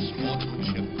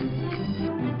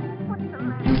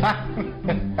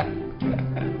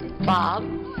 Bob,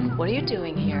 what are you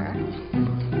doing here?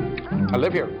 I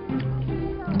live here.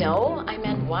 No, I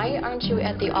meant why aren't you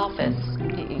at the office?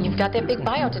 You've got that big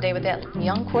bio today with that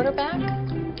young quarterback?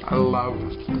 I love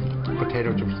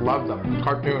potato chips. Love them.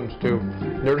 Cartoons, too.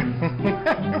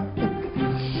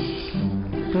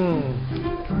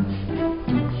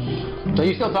 So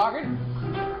you still talking?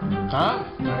 Huh?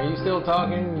 Are you still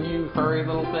talking, you furry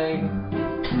little thing?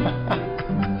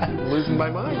 Losing my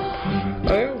mind.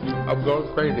 I am. I'm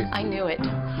going crazy. I knew it.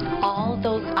 All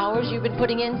those hours you've been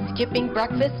putting in skipping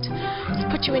breakfast has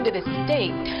put you into this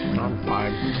state. I'm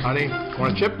fine. Honey,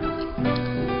 want a chip?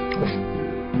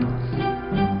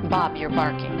 Bob, you're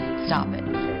barking. Stop it.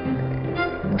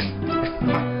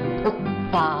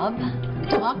 Bob,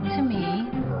 talk to me.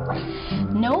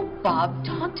 No, Bob,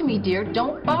 talk to me, dear.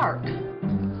 Don't bark.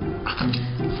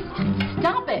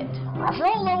 Stop it.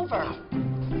 Roll over.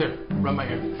 Here, run my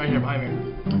hair. Right here behind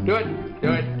me. Do it.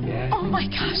 Do it. Yeah. Oh, my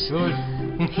gosh. Good.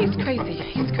 He's crazy.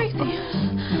 He's crazy.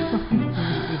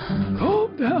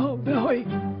 Calm down, Billy.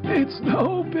 It's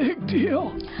no big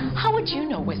deal. How would you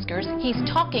know, Whiskers? He's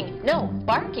talking, no,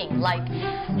 barking, like...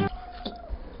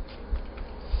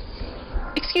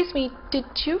 Excuse me, did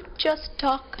you just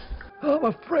talk? I'm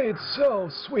afraid so,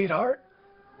 sweetheart.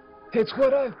 It's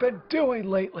what I've been doing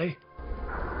lately.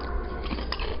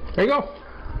 There you go.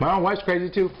 My wife's crazy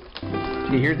too.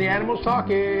 She hears the animals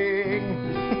talking.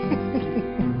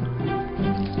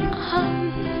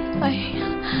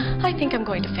 I think I'm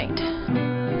going to faint.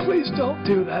 Please don't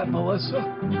do that, Melissa.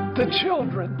 The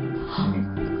children.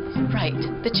 Right,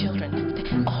 the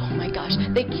children. Oh my gosh,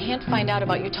 they can't find out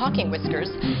about you talking, Whiskers.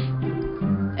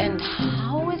 And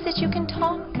how is it you can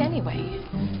talk anyway?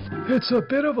 It's a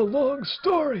bit of a long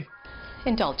story.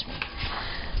 Indulge me.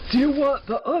 Do you want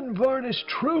the unvarnished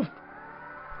truth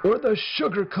or the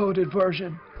sugar-coated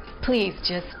version? Please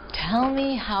just tell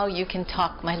me how you can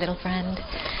talk, my little friend.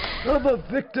 I'm a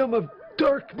victim of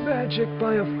dark magic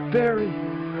by a fairy.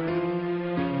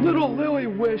 Little Lily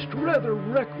wished rather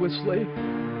recklessly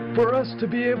for us to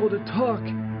be able to talk.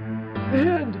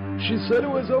 And she said it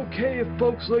was okay if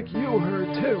folks like you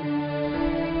heard too.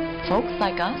 Folks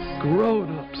like us?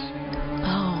 Grown-ups.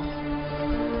 Oh.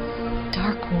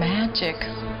 Dark magic.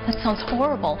 That sounds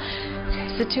horrible.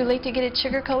 Is it too late to get it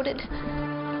sugar-coated?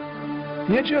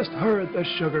 You just heard the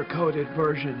sugar-coated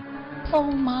version.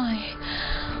 Oh my.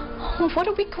 What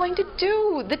are we going to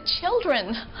do? The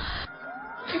children.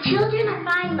 The children are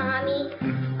fine,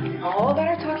 Mommy. All about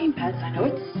our talking pets. I know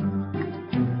it's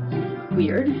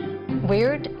weird.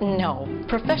 Weird? No.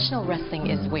 Professional wrestling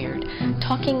is weird.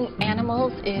 Talking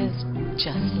animals is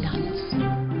just nuts.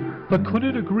 I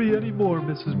couldn't agree any more,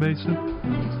 Mrs. Mason.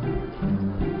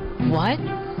 What?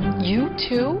 You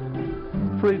too?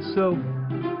 Afraid so.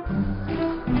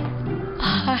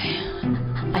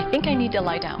 I think I need to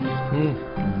lie down.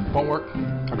 Won't work.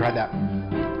 I tried that.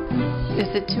 Is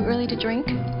it too early to drink?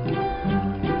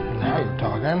 Now you're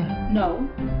talking. No.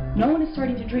 No one is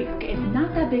starting to drink, okay? It's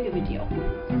not that big of a deal.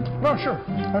 No, sure.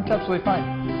 That's absolutely fine.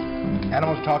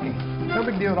 Animals talking. No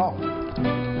big deal at all.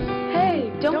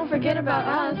 Hey, don't forget about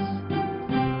us.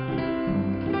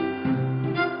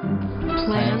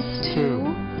 Plants too?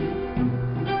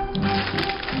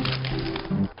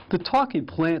 The talking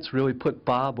plants really put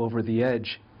Bob over the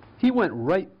edge. He went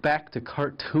right back to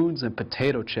cartoons and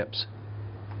potato chips.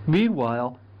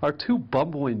 Meanwhile, our two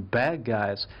bumbling bad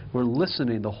guys were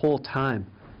listening the whole time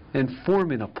and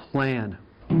forming a plan.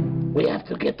 We have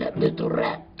to get that little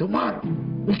rat tomorrow.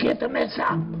 We can't mess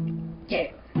up.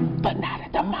 Yeah, but now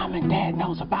that the mom and dad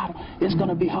knows about him, it's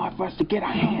gonna be hard for us to get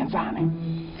our hands on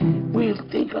him. We'll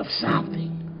think of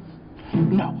something.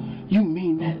 No, you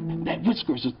mean that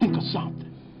Whiskers will think of something.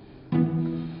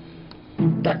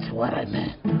 That's what I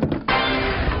meant.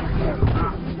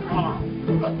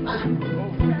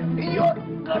 Your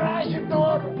garage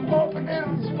door opener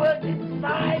is working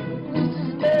fine,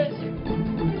 Mrs. Mason.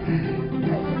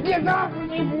 Get off of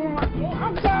me,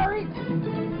 I'm sorry.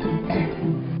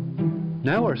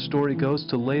 Now our story goes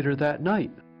to later that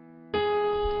night.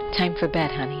 Time for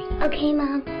bed, honey. Okay,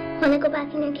 Mom. Wanna go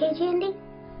back in your cage, Andy?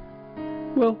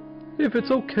 Well, if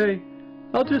it's okay,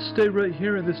 I'll just stay right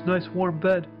here in this nice warm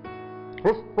bed.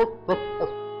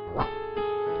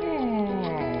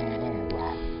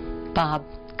 Bob,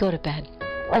 go to bed.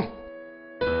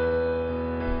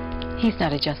 He's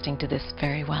not adjusting to this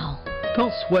very well.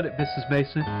 Don't sweat it, Mrs.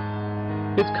 Mason.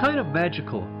 It's kind of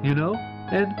magical, you know?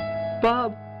 And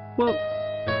Bob, well,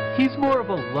 he's more of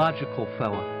a logical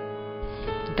fella.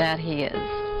 That he is.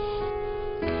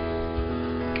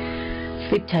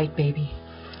 Sit tight, baby.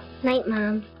 Night,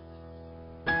 Mom.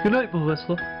 Good night,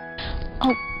 Melissa.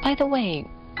 Oh, by the way,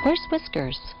 where's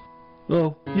Whiskers?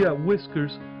 Oh, yeah,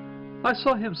 Whiskers. I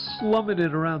saw him slumming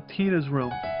it around Tina's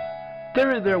room.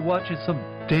 They're in there watching some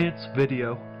dance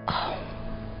video. Oh,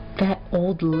 that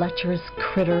old lecherous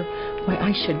critter. Why,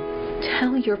 I should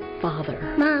tell your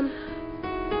father. Mom,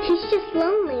 he's just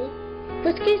lonely.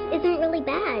 Whiskers isn't really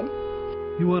bad.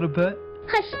 You want to bet?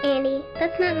 Hush, Andy.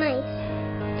 That's not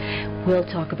nice. We'll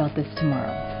talk about this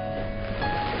tomorrow.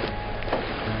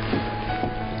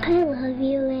 I love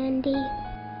you, Andy.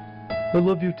 I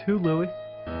love you too, Louie.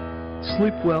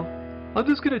 Sleep well. I'm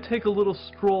just going to take a little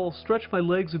stroll, stretch my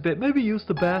legs a bit, maybe use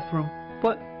the bathroom.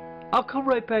 But I'll come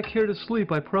right back here to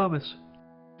sleep, I promise.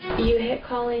 You hit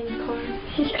Colleen's car?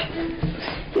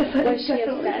 Yes, I Was she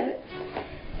upset?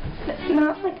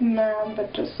 Not like mad,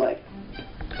 but just like,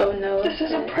 Oh no. this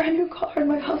is a brand new car and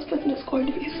my husband is going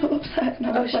to be so upset. And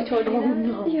I Oh, was she like, told you oh that?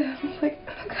 no. Yeah, I was like,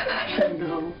 oh god.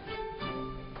 No.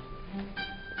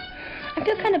 I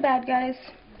feel kind of bad, guys.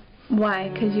 Why?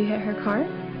 Because you hit her car?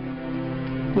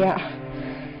 Yeah.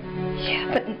 Yeah,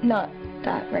 but not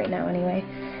that right now anyway.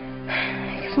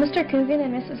 Because Mr. Coogan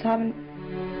and Mrs.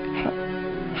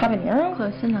 Habanero?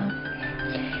 Close enough.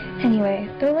 Anyway,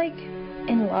 they're like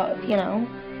in love, you know?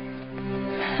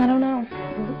 I don't know.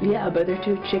 Yeah, but they're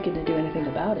too chicken to do anything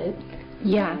about it.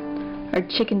 Yeah, our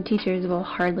chicken teachers will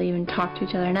hardly even talk to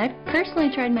each other, and I've personally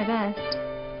tried my best.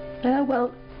 Yeah,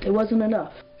 well, it wasn't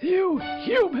enough. You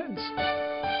humans!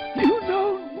 You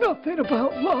know nothing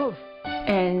about love.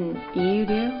 And you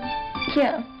do?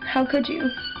 Yeah, how could you,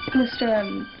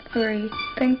 Mr. Furry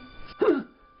thing?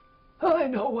 I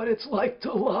know what it's like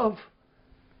to love.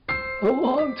 A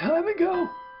long time ago,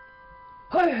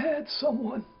 I had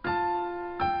someone.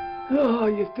 Oh,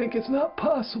 you think it's not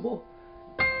possible.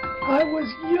 I was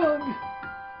young,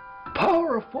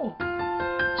 powerful,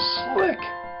 slick,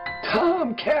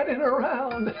 tomcatting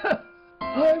around.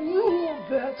 I ruled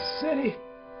that city.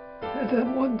 And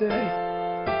then one day,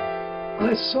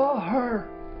 I saw her.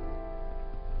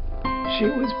 She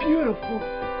was beautiful.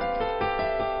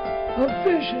 A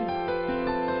vision.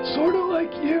 Sort of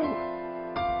like you.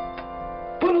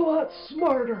 But a lot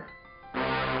smarter.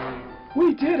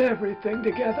 We did everything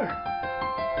together.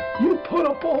 You put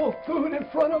a bowl of food in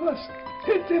front of us.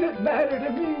 It didn't matter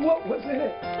to me what was in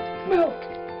it. Milk,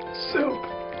 soup,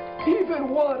 even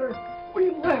water. We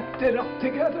lapped it up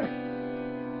together.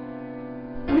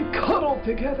 We cuddled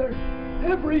together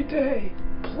every day,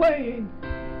 playing.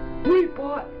 We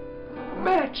bought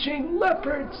matching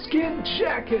leopard skin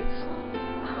jackets.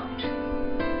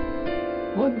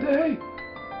 One day,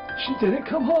 she didn't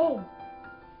come home.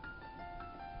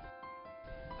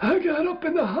 I got up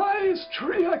in the highest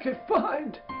tree I could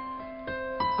find.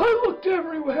 I looked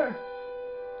everywhere.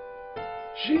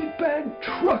 She'd been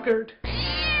truckered.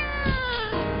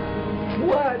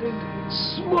 Flattened,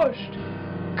 smushed,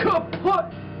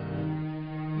 kaput.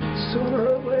 Sooner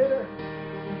or later,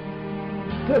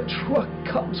 the truck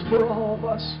comes for all of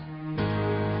us.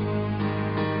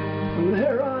 From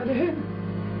there on in,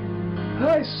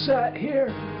 I sat here,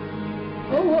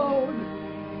 alone,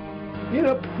 in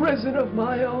a prison of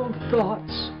my own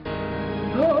thoughts.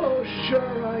 Oh,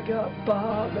 sure, I got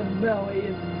Bob and Melly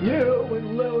and you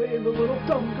and Lily and the little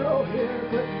dumb girl here,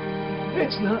 but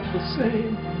it's not the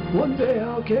same. One day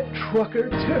I'll get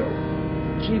truckered too.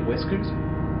 Gee, Whiskers,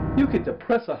 you could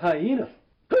depress a hyena.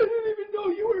 I didn't even know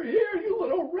you were here, you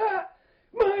little rat.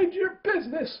 Mind your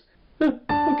business. Okay,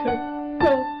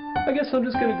 well, I guess I'm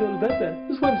just gonna go to bed then.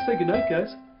 Just wanted to say goodnight,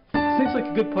 guys. Seems like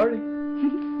a good party.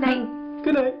 Night.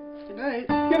 Good night. Good night.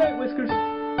 Good night, Whiskers.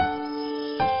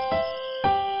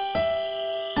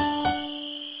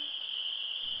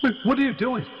 Wait, what are you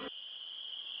doing?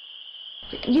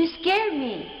 You scared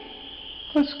me.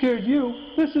 I scared you.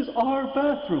 This is our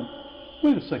bathroom.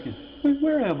 Wait a second. Wait,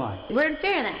 where am I? We're in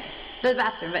Fairyland. The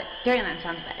bathroom, but Fairyland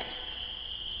sounds better.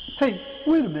 Hey,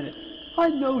 wait a minute. I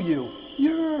know you.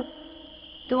 You're...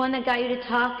 The one that got you to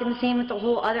talk and sing with the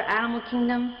whole other animal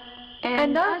kingdom?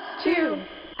 And us, too.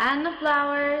 And the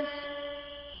flowers.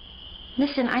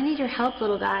 Listen, I need your help,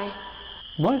 little guy.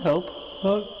 My help?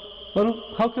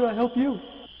 How could I help you?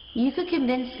 You could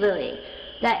convince Lily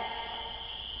that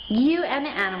you and the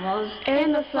animals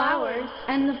And the flowers.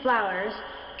 and the flowers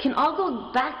can all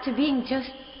go back to being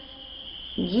just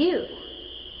you.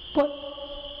 But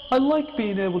I like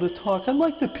being able to talk. I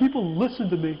like that people listen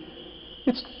to me.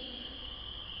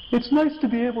 It's nice to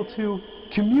be able to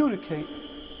communicate.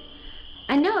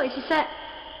 I know, it's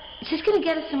just gonna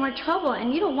get us in more trouble,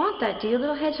 and you don't want that, do you,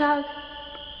 little hedgehog?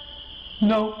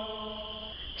 No.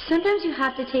 Sometimes you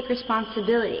have to take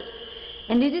responsibility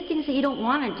and do the things that you don't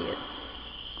want to do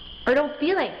or don't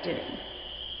feel like doing.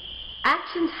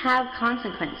 Actions have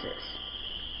consequences,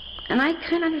 and I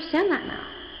kind of understand that now.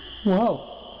 Wow.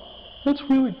 That's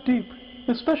really deep,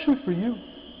 especially for you.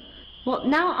 Well,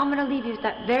 now I'm going to leave you with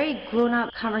that very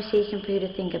grown-up conversation for you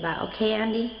to think about, okay,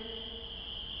 Andy?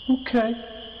 Okay.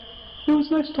 It was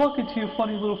nice talking to you,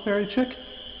 funny little fairy chick.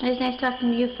 It was nice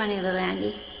talking to you, funny little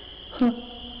Andy.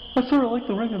 I sort of like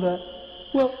the ring of that.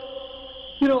 Well,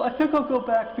 you know, I think I'll go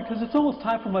back because it's almost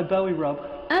time for my belly rub.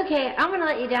 Okay, I'm going to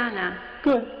let you down now.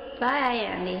 Good. Bye,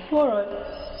 Andy. All right.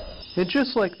 And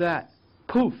just like that,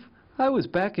 poof, I was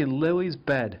back in Lily's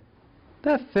bed.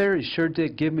 That fairy sure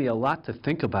did give me a lot to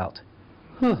think about.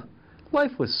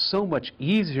 Life was so much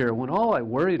easier when all I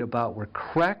worried about were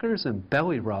crackers and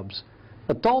belly rubs.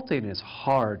 Adulting is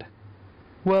hard.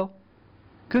 Well,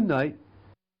 good night.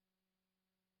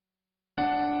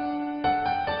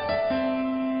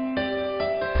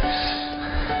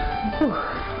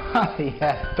 I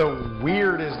had the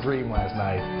weirdest dream last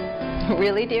night.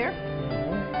 Really, dear?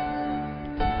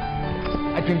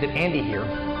 I dreamed that Andy here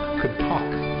could talk.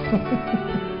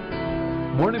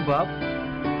 Morning, Bob.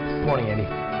 Morning, Andy.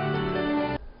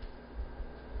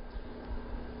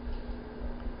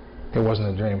 It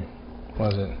wasn't a dream,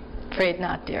 was it? Afraid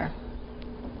not, dear.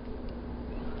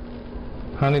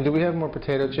 Honey, do we have more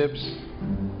potato chips?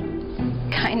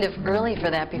 Kind of early for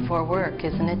that before work,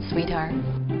 isn't it, sweetheart?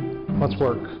 What's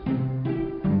work?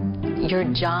 Your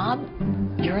job?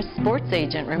 You're a sports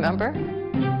agent, remember?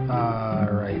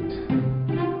 Right.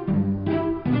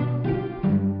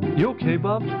 You okay,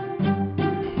 Bob?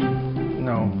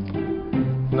 No.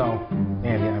 No,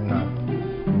 Andy, I'm not.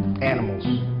 Animals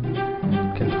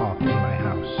can talk in my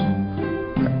house.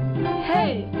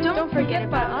 Hey, don't forget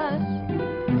about us.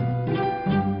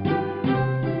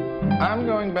 I'm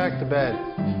going back to bed.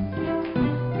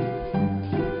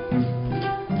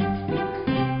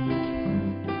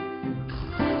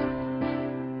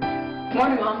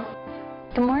 Morning, Mom.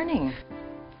 Good morning.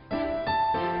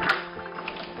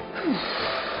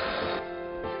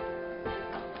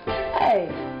 Hey,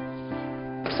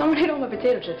 someone ate all my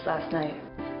potato chips last night.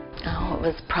 Oh, it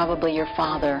was probably your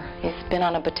father. He's been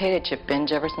on a potato chip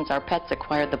binge ever since our pets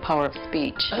acquired the power of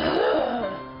speech.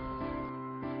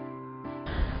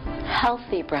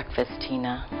 Healthy breakfast,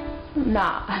 Tina.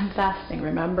 Nah, I'm fasting,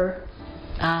 remember?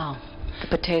 Oh, the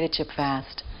potato chip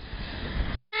fast.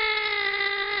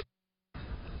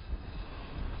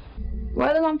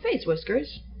 Why the long face,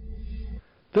 Whiskers?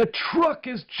 The truck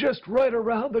is just right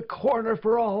around the corner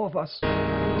for all of us.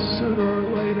 Sooner or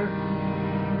later,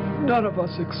 none of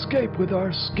us escape with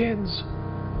our skins.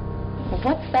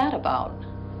 What's that about?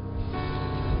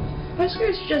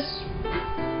 Whiskers just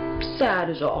sad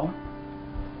is all.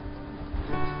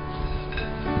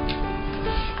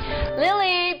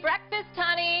 Lily, breakfast,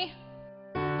 honey.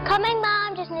 Coming,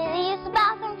 Mom. Just need to use the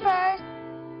bathroom first.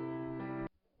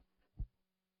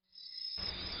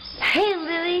 Hey,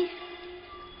 Lily.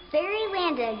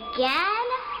 Fairyland again?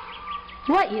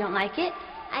 What, you don't like it?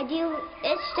 I do.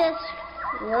 It's just,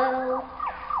 whoa.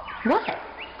 What?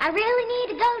 I really need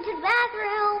to go to the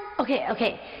bathroom.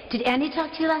 Okay. Did Andy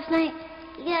talk to you last night?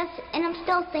 Yes, and I'm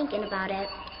still thinking about it.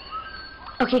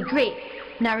 Okay, great.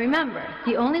 Now remember,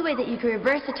 the only way that you can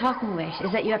reverse a talking wish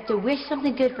is that you have to wish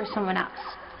something good for someone else.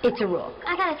 It's a rule.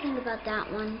 I gotta think about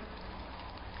that one.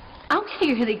 I'm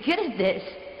getting really good at this.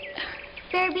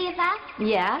 Fairy BFF?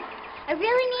 Yeah? I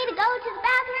really need to go to the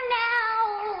bathroom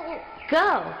now.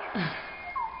 Go.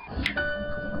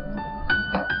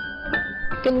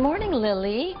 Good morning,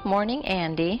 Lily. Morning,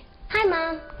 Andy. Hi,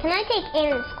 Mom. Can I take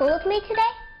Anna to school with me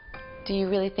today? Do you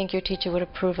really think your teacher would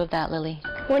approve of that, Lily?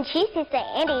 When she sees that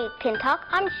Andy can talk,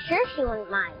 I'm sure she wouldn't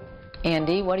mind.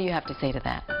 Andy, what do you have to say to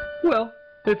that? Well,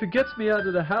 if it gets me out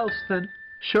of the house, then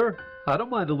Sure, I don't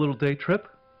mind a little day trip.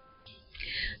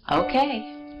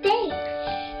 Okay. Thanks.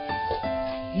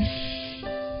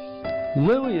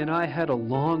 Lily and I had a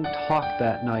long talk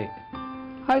that night.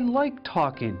 I like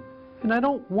talking, and I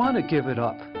don't want to give it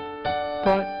up.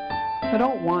 But I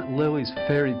don't want Lily's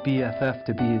fairy BFF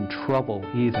to be in trouble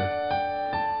either.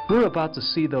 We're about to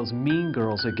see those mean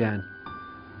girls again.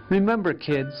 Remember,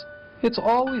 kids, it's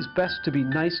always best to be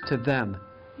nice to them,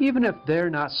 even if they're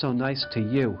not so nice to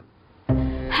you.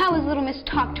 How has little Miss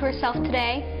talked to herself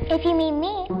today? If you mean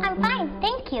me, I'm fine,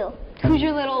 thank you. Who's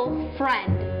your little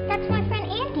friend? That's my friend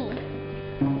Andy.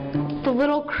 The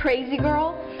little crazy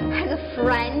girl has a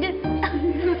friend?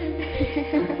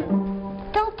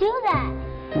 Don't do that.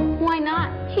 Why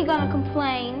not? He gonna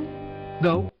complain.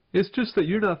 No, it's just that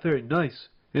you're not very nice,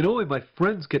 and only my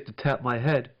friends get to tap my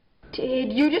head.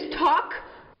 Did you just talk?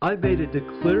 I made a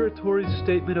declaratory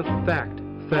statement of fact,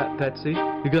 Fat Betsy.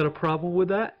 You got a problem with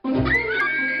that?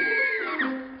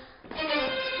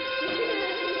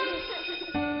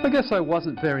 I guess I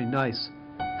wasn't very nice.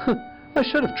 I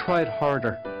should have tried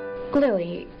harder.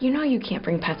 Lily, you know you can't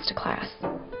bring pets to class.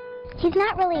 He's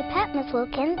not really a pet, Miss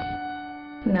Wilkins.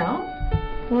 No?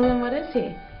 Well, then what is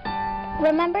he?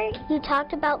 Remember you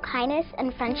talked about kindness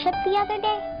and friendship the other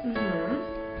day?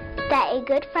 Mm-hmm. That a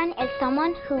good friend is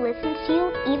someone who listens to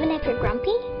you even if you're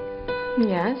grumpy?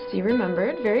 Yes, you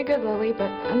remembered. Very good, Lily, but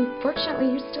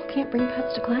unfortunately you still can't bring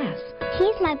pets to class.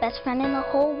 He's my best friend in the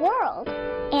whole world,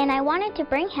 and I wanted to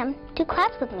bring him to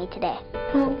class with me today.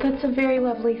 Well, that's a very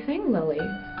lovely thing, Lily,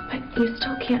 but you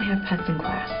still can't have pets in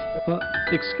class.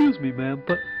 Excuse me, ma'am,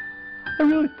 but I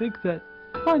really think that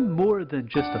I'm more than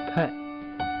just a pet.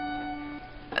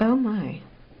 Oh, my.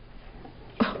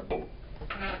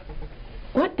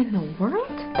 What in the world?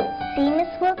 See, Miss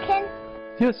Wilkins?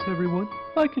 Yes, everyone,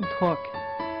 I can talk.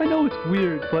 I know it's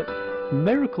weird, but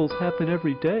miracles happen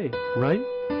every day, right?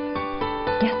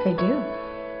 Yes, they do.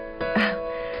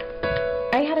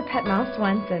 I had a pet mouse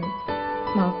once, and,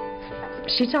 well,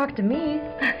 she talked to me.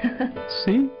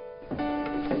 See?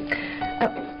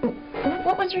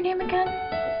 What was your name again?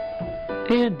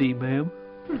 Andy, ma'am.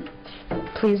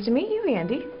 Pleased to meet you,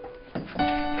 Andy.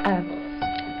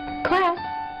 Class,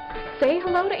 say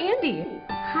hello to Andy.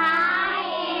 Hi,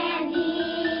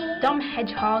 Andy. Dumb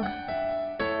hedgehog.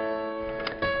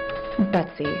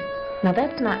 Betsy, now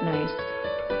that's not nice.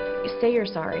 Say you're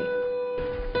sorry.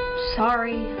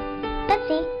 Sorry.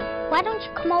 Betsy, why don't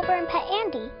you come over and pet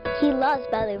Andy? He loves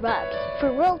belly rubs.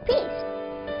 For world peace.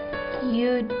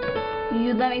 You'd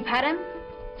let me pet him?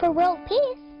 For world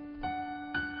peace.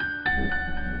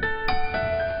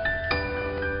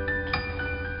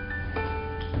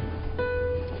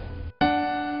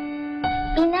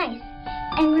 Be nice.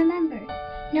 And remember,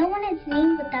 no one is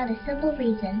named without a simple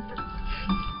reason.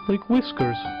 Like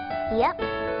Whiskers. Yep.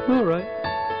 All right.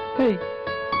 Hey,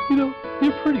 you know,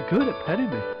 you're pretty good at petting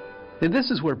me. And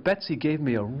this is where Betsy gave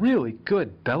me a really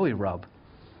good belly rub.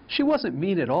 She wasn't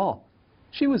mean at all.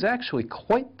 She was actually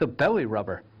quite the belly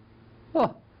rubber.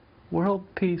 Oh, world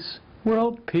peace,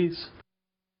 world peace.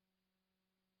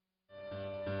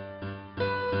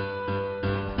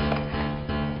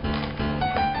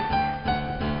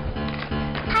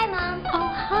 Hi, Mom. Oh,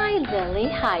 hi, Lily.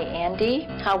 Hi, Andy.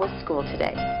 How was school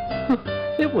today?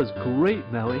 It was great,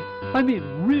 Melly. I mean,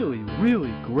 really,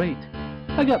 really great.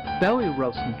 I got belly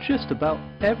rubs from just about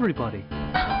everybody.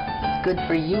 Good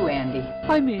for you, Andy.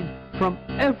 I mean, from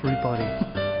everybody.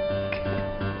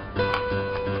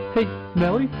 Hey,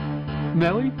 Melly?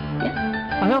 Melly? Yes?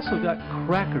 I also got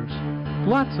crackers.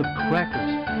 Lots of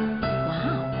crackers.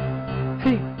 Wow.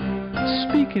 Hey,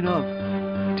 speaking of,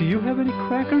 do you have any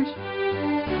crackers?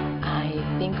 I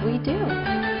think we do.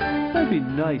 That'd be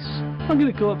nice. I'm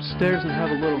gonna go upstairs and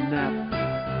have a little nap.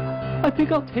 I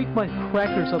think I'll take my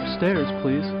crackers upstairs,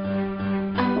 please.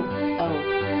 Oh,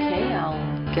 okay. I'll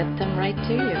get them right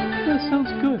to you. That sounds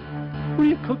good. What are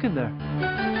you cooking there?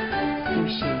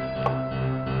 Sushi.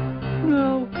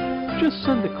 No, just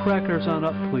send the crackers on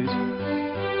up, please.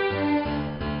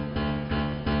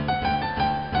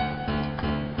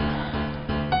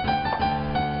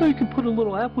 Oh, you can put a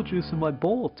little apple juice in my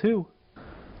bowl, too.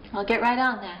 I'll get right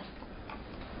on that.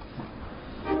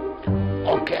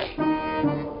 Okay.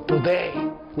 Today,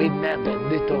 we nabbed a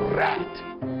little rat.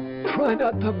 Try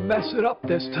not to mess it up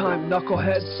this time,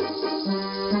 knucklehead.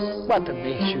 What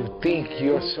makes you think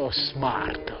you're so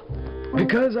smart?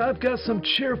 Because I've got some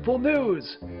cheerful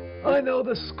news. I know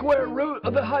the square root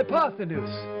of the hypotenuse.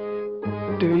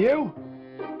 Do you?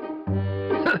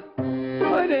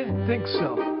 I didn't think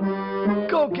so.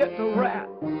 Go get the rat.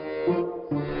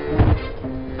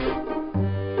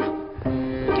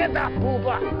 Get up,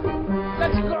 Booba.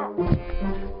 Let's go.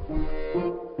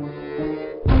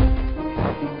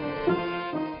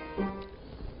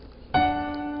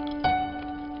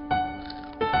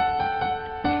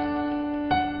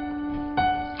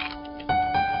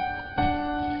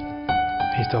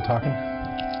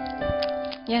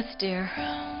 Yes, dear.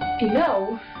 You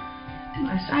know,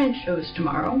 my science show's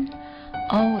tomorrow.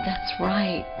 Oh, that's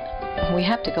right. We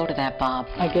have to go to that, Bob.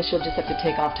 I guess you'll just have to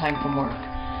take off time from work.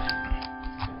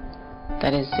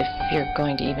 That is, if you're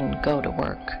going to even go to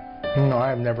work. No,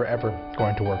 I am never ever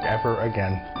going to work ever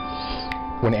again.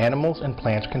 When animals and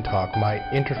plants can talk, my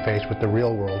interface with the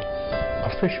real world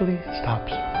officially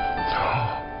stops. Do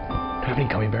you have any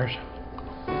gummy bears?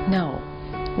 No.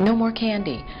 No more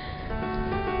candy.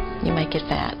 You might get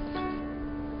fat.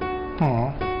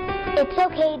 Aw. It's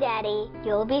okay, Daddy.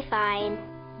 You'll be fine.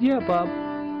 Yeah, Bob.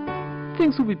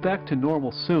 Things will be back to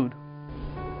normal soon.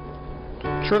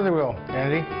 Sure they will,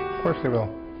 Andy. Of course they will.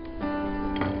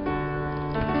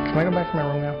 Can I go back to my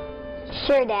room now?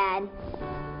 Sure, Dad.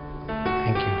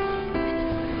 Thank you.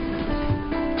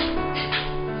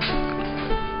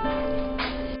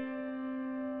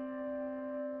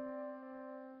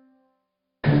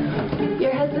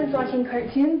 Your husband's watching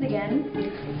cartoons again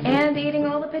and eating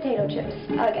all the potato chips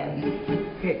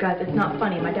again. Okay, guys, it's not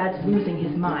funny. My dad's losing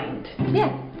his mind.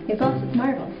 Yeah, he's lost his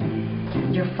marbles.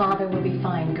 Your father will be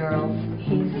fine, girls.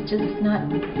 He's just not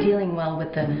dealing well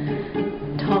with the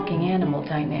talking animal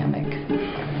dynamic.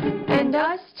 And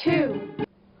us too.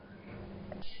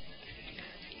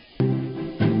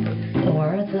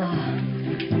 Or the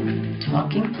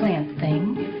talking plant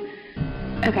thing.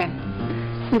 Okay,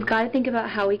 we've got to think about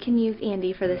how we can use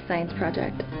Andy for this science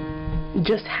project.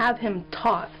 Just have him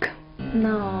talk.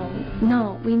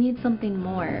 No, we need something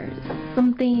more.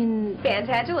 Something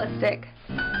fantabulistic.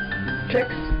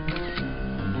 Tricks.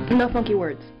 No funky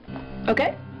words.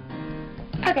 Okay?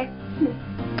 Okay.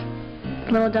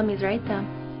 Little dummies, right, though?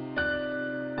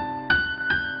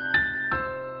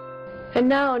 And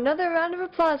now another round of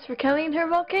applause for Kelly and her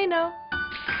volcano.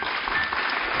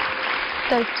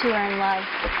 Those two are in love.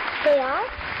 They are?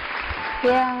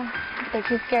 Yeah, they're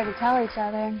too scared to tell each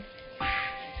other.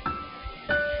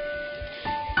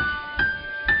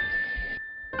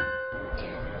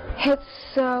 It's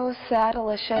so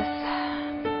sad-delicious.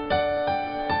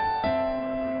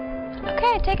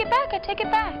 Okay, I take it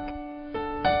back.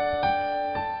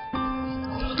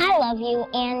 I love you,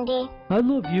 Andy. I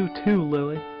love you too,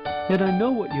 Lily. And I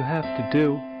know what you have to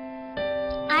do.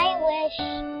 I wish...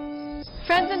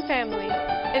 Friends and family,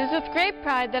 it is with great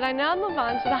pride that I now move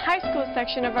on to the high school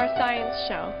section of our science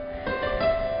show.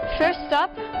 First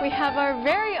up, we have our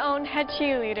very own head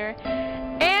cheerleader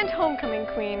and homecoming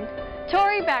queen,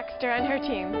 Tori Baxter and her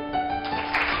team.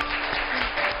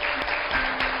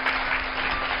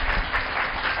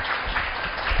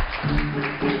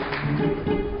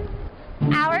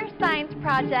 Our science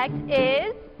project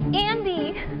is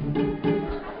Andy.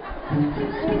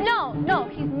 No,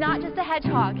 he's not just a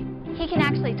hedgehog. He can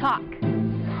actually talk.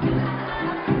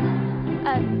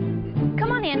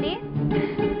 Come on, Andy.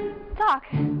 Talk.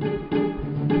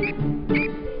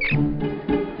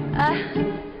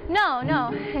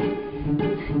 No.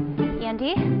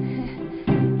 Andy,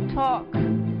 talk.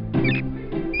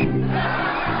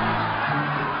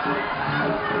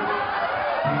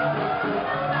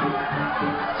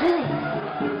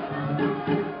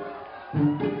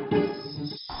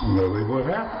 Lily, what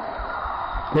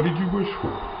happened? What did you wish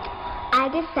for? I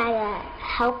decided to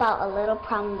help out a little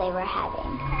problem they were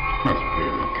having. That's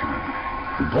very kind.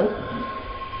 Both of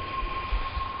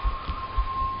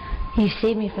you. You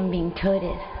saved me from being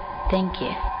toted. Thank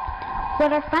you.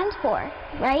 What are friends for,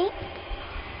 right?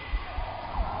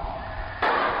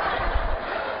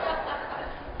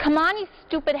 Come on, you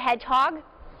stupid hedgehog.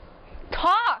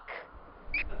 Talk!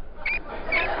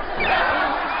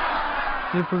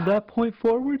 And from that point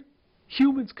forward,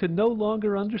 humans could no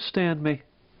longer understand me.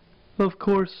 Of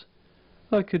course,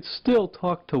 I could still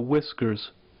talk to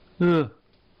Whiskers. Ugh.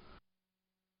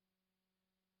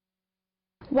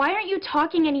 Why aren't you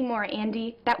talking anymore,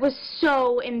 Andy? That was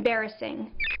so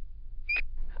embarrassing.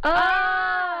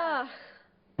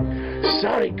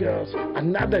 Sorry, girls.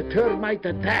 Another termite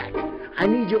attack. I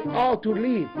need you all to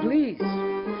leave, please. Come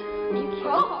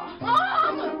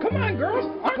on, girls.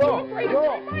 Aren't you afraid of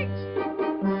termites?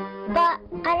 But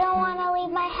I don't want to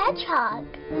leave my hedgehog.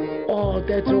 Oh,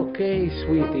 that's okay,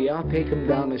 sweetie. I'll take him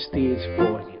down the stairs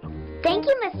for you. Thank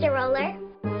you, Mr. Roller.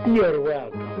 You're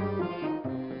welcome.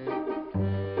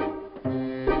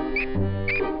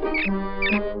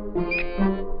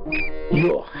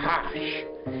 You're harsh.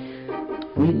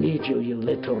 We need you, you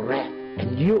little rat.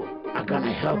 And you are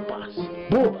gonna help us.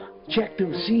 Booba, check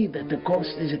to see that the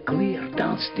coast is clear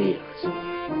downstairs.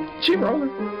 Gee, Roller,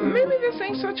 maybe this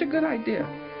ain't such a good idea.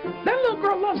 That little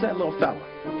girl loves that little fella.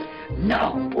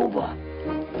 No, Booba.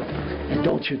 And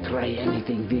don't you try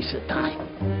anything this time.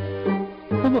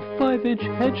 I'm a 5-inch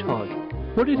hedgehog.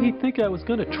 What did he think I was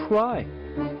going to try?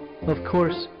 Of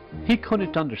course, he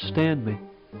couldn't understand me.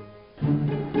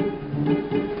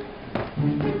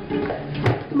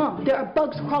 Mom, there are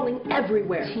bugs crawling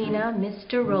everywhere. Tina,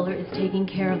 Mr. Roller is taking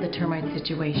care of the termite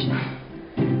situation.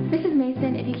 Mrs.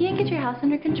 Mason, if you can't get your house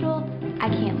under control, I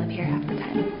can't live here half the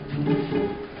time.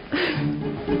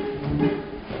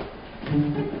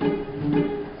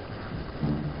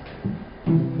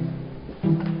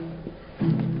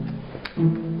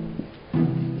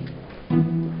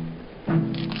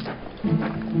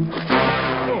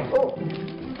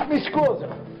 Mi scusa.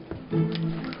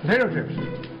 Managers.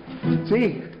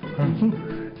 Sì.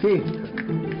 Sì.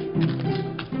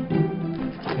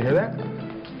 You hear that?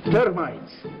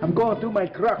 Termites. I'm going to my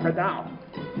crocodile.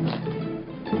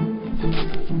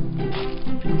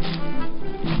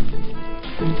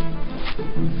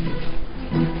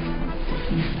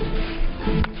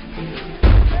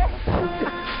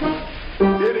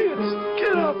 Idiots!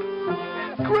 Get up!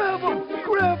 Grab them!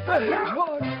 Grab the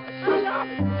hedgehog!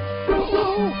 Hello!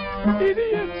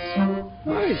 Idiots!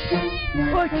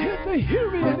 Why can't they hear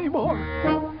me anymore?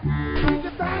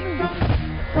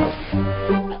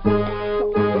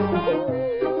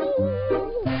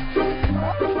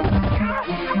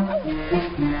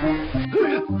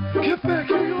 Get back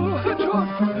here, you little hedgehog!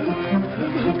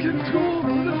 I'm getting too old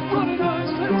for this fun and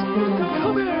nonsense.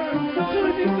 Come here!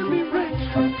 I need to be rich!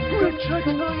 Rich, I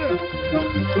tell you!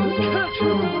 Catch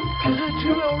him! Catch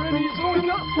him already! He's only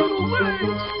got little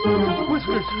legs!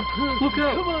 Whiskers, look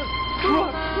out! Come on!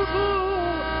 Truck!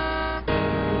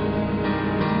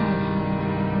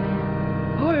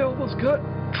 I almost got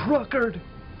truckered.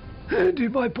 Andy,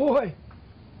 my boy,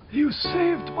 you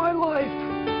saved my life.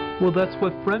 Well, that's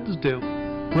what friends do.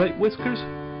 Right, Whiskers?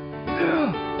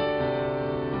 Yeah.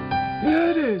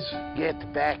 Yeah, it is.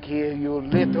 Get back here, you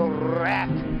little rat.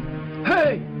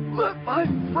 Hey, let my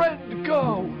friend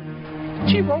go.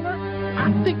 Gee, Roller,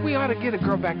 I think we ought to get a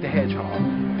girl back to Hedgehog.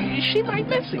 She might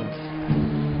miss him.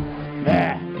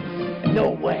 Nah,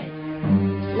 no way.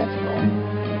 Let's go.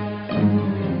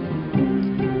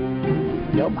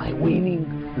 You're my winning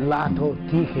lotto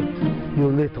ticket, you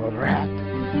little rat.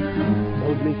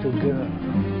 No little girl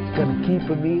can keep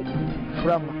me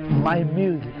from my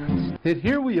millions. And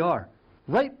here we are,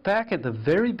 right back at the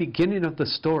very beginning of the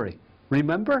story.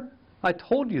 Remember? I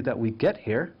told you that we'd get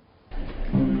here.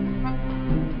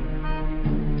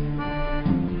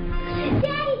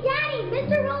 Daddy,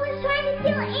 Mr. Roller's trying to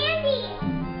steal Andy!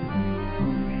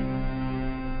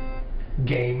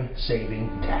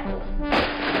 Game-saving tackle.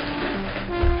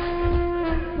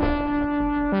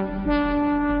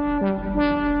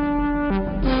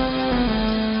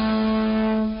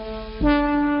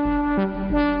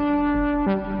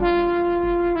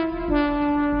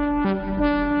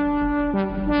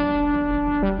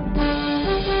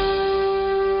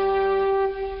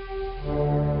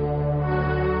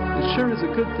 It sure is a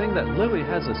good thing that Lily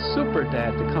has a super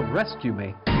dad to come rescue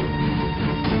me.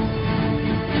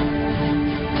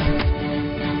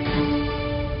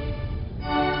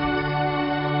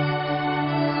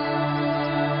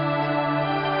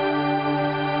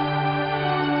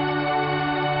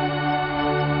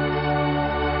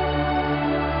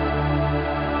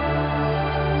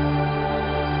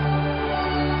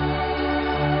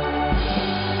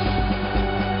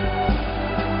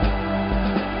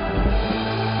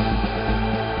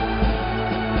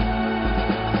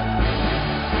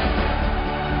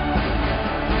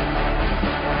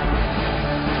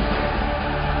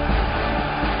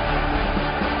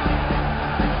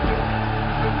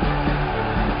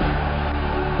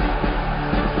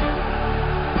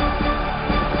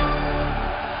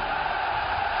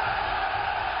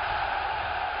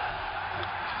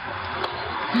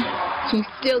 You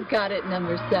still got it,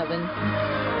 number 7.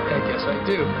 I guess I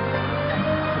do.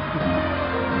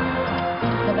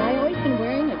 Have I always been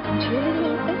wearing a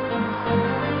cheerleading outfit?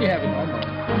 You have it normally.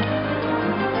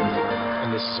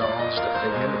 And this is all just a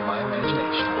figment of my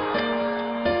imagination.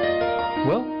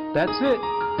 Well, that's it.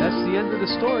 That's the end of the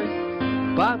story.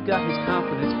 Bob got his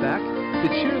confidence back.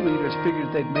 The cheerleaders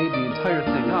figured they'd made the entire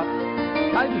thing up.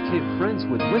 I became friends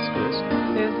with Whiskers,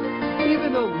 and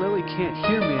even though Lily can't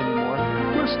hear me anymore,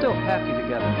 we're still happy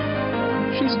together.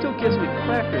 She still gives me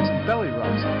crackers and belly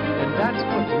rubs, and that's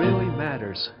what really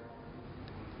matters.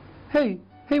 Hey,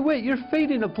 wait, you're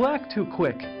fading to black too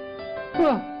quick.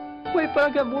 Well, wait, but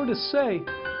I got more to say.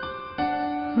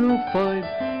 Oh, fine.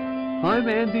 I'm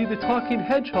Andy the Talking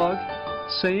Hedgehog,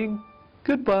 saying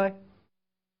goodbye.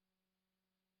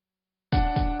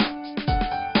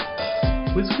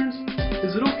 Whiskers,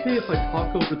 is it okay if I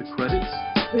talk over the credits?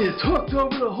 Hey, you talked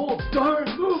over the whole darn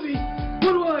movie.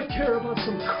 What do I care about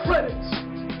some credits?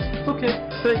 Okay,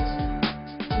 thanks.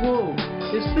 Whoa,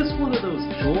 is this one of those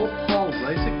Joel Paul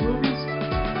Reisig movies?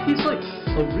 He's like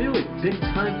a really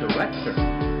big-time director.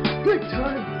 Big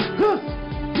time? Huh?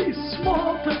 These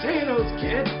small potatoes,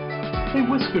 kid. Hey,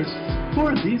 Whiskers, who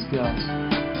are these guys?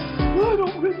 I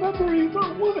don't remember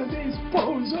either one of these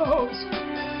bozos.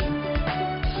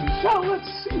 Now let's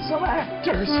see some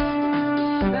actors.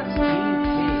 That's Dean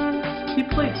Cain. He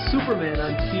played Superman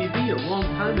on TV a long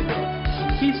time ago.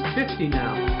 He's 50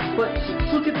 now, but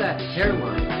look at that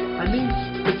hairline. I mean,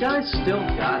 the guy's still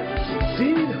got it.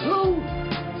 Dean who?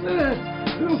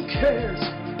 Who cares?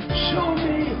 Show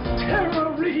me Tara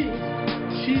Reid.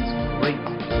 She's great.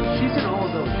 She's in all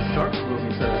of those shark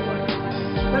movies that I like.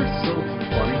 They're so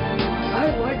funny.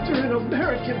 I liked her in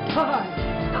American Pie.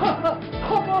 Hubba,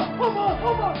 hubba,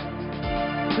 hubba.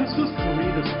 This was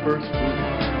Karina's first movie.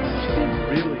 She did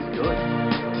really good.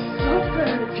 Not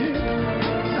bad, kid.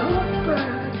 Not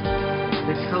bad.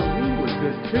 And Colleen was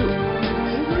good too.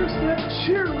 And where's that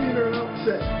cheerleader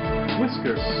outfit?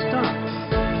 Whiskers, stop.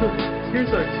 Here's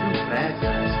our two bad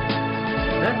guys.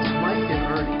 That's Mike and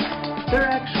Ernie. They're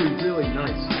actually really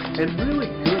nice and really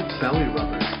good belly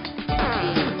rubbers.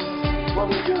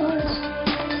 Funny guys.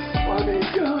 Funny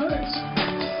guys.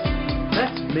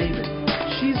 That's Maven.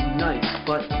 She's nice,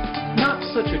 but not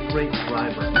such a great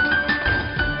driver.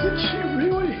 Did she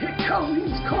really hit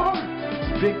Colleen's car?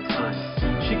 Big time.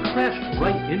 She crashed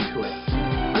right into it.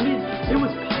 I mean, it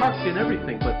was parked and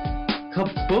everything, but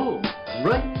kaboom!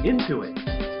 Right into it.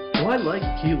 Oh, I like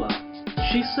Keela.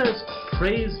 She says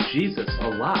praise Jesus a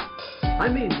lot. I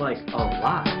mean, like, a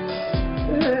lot.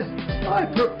 I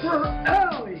prefer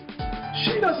Allie.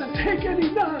 She doesn't take any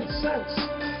nonsense.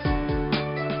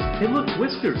 Hey, look,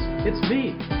 Whiskers, it's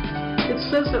me. It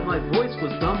says that my voice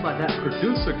was done by that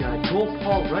producer guy, Joel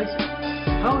Paul Reisig.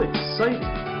 How exciting.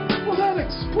 Well, that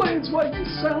explains why you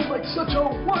sound like such a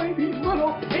whiny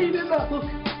little pain in the... Look,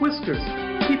 Whiskers,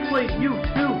 he played you,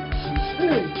 too.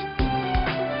 Hey,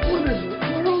 what in the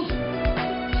world?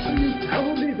 Are you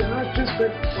telling me that I've just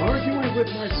been arguing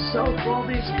with myself all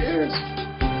these years?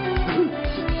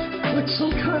 Like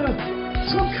some kind of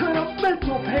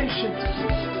mental patient.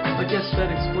 I guess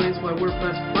that explains why we're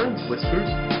best friends, Whiskers.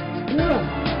 Yeah,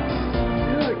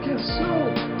 I guess so.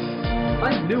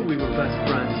 I knew we were best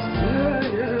friends.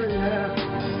 Yeah.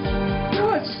 No,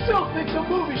 I still think the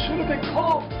movie should have been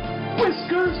called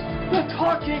Whiskers the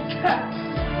Talking Cat.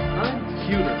 I'm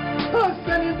cuter. I've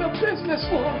been in the business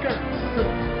longer.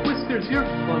 Whiskers, you're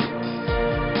funny.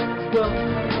 Well,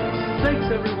 thanks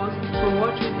everyone for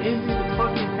watching Andy the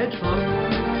Talking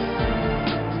Hedgehog.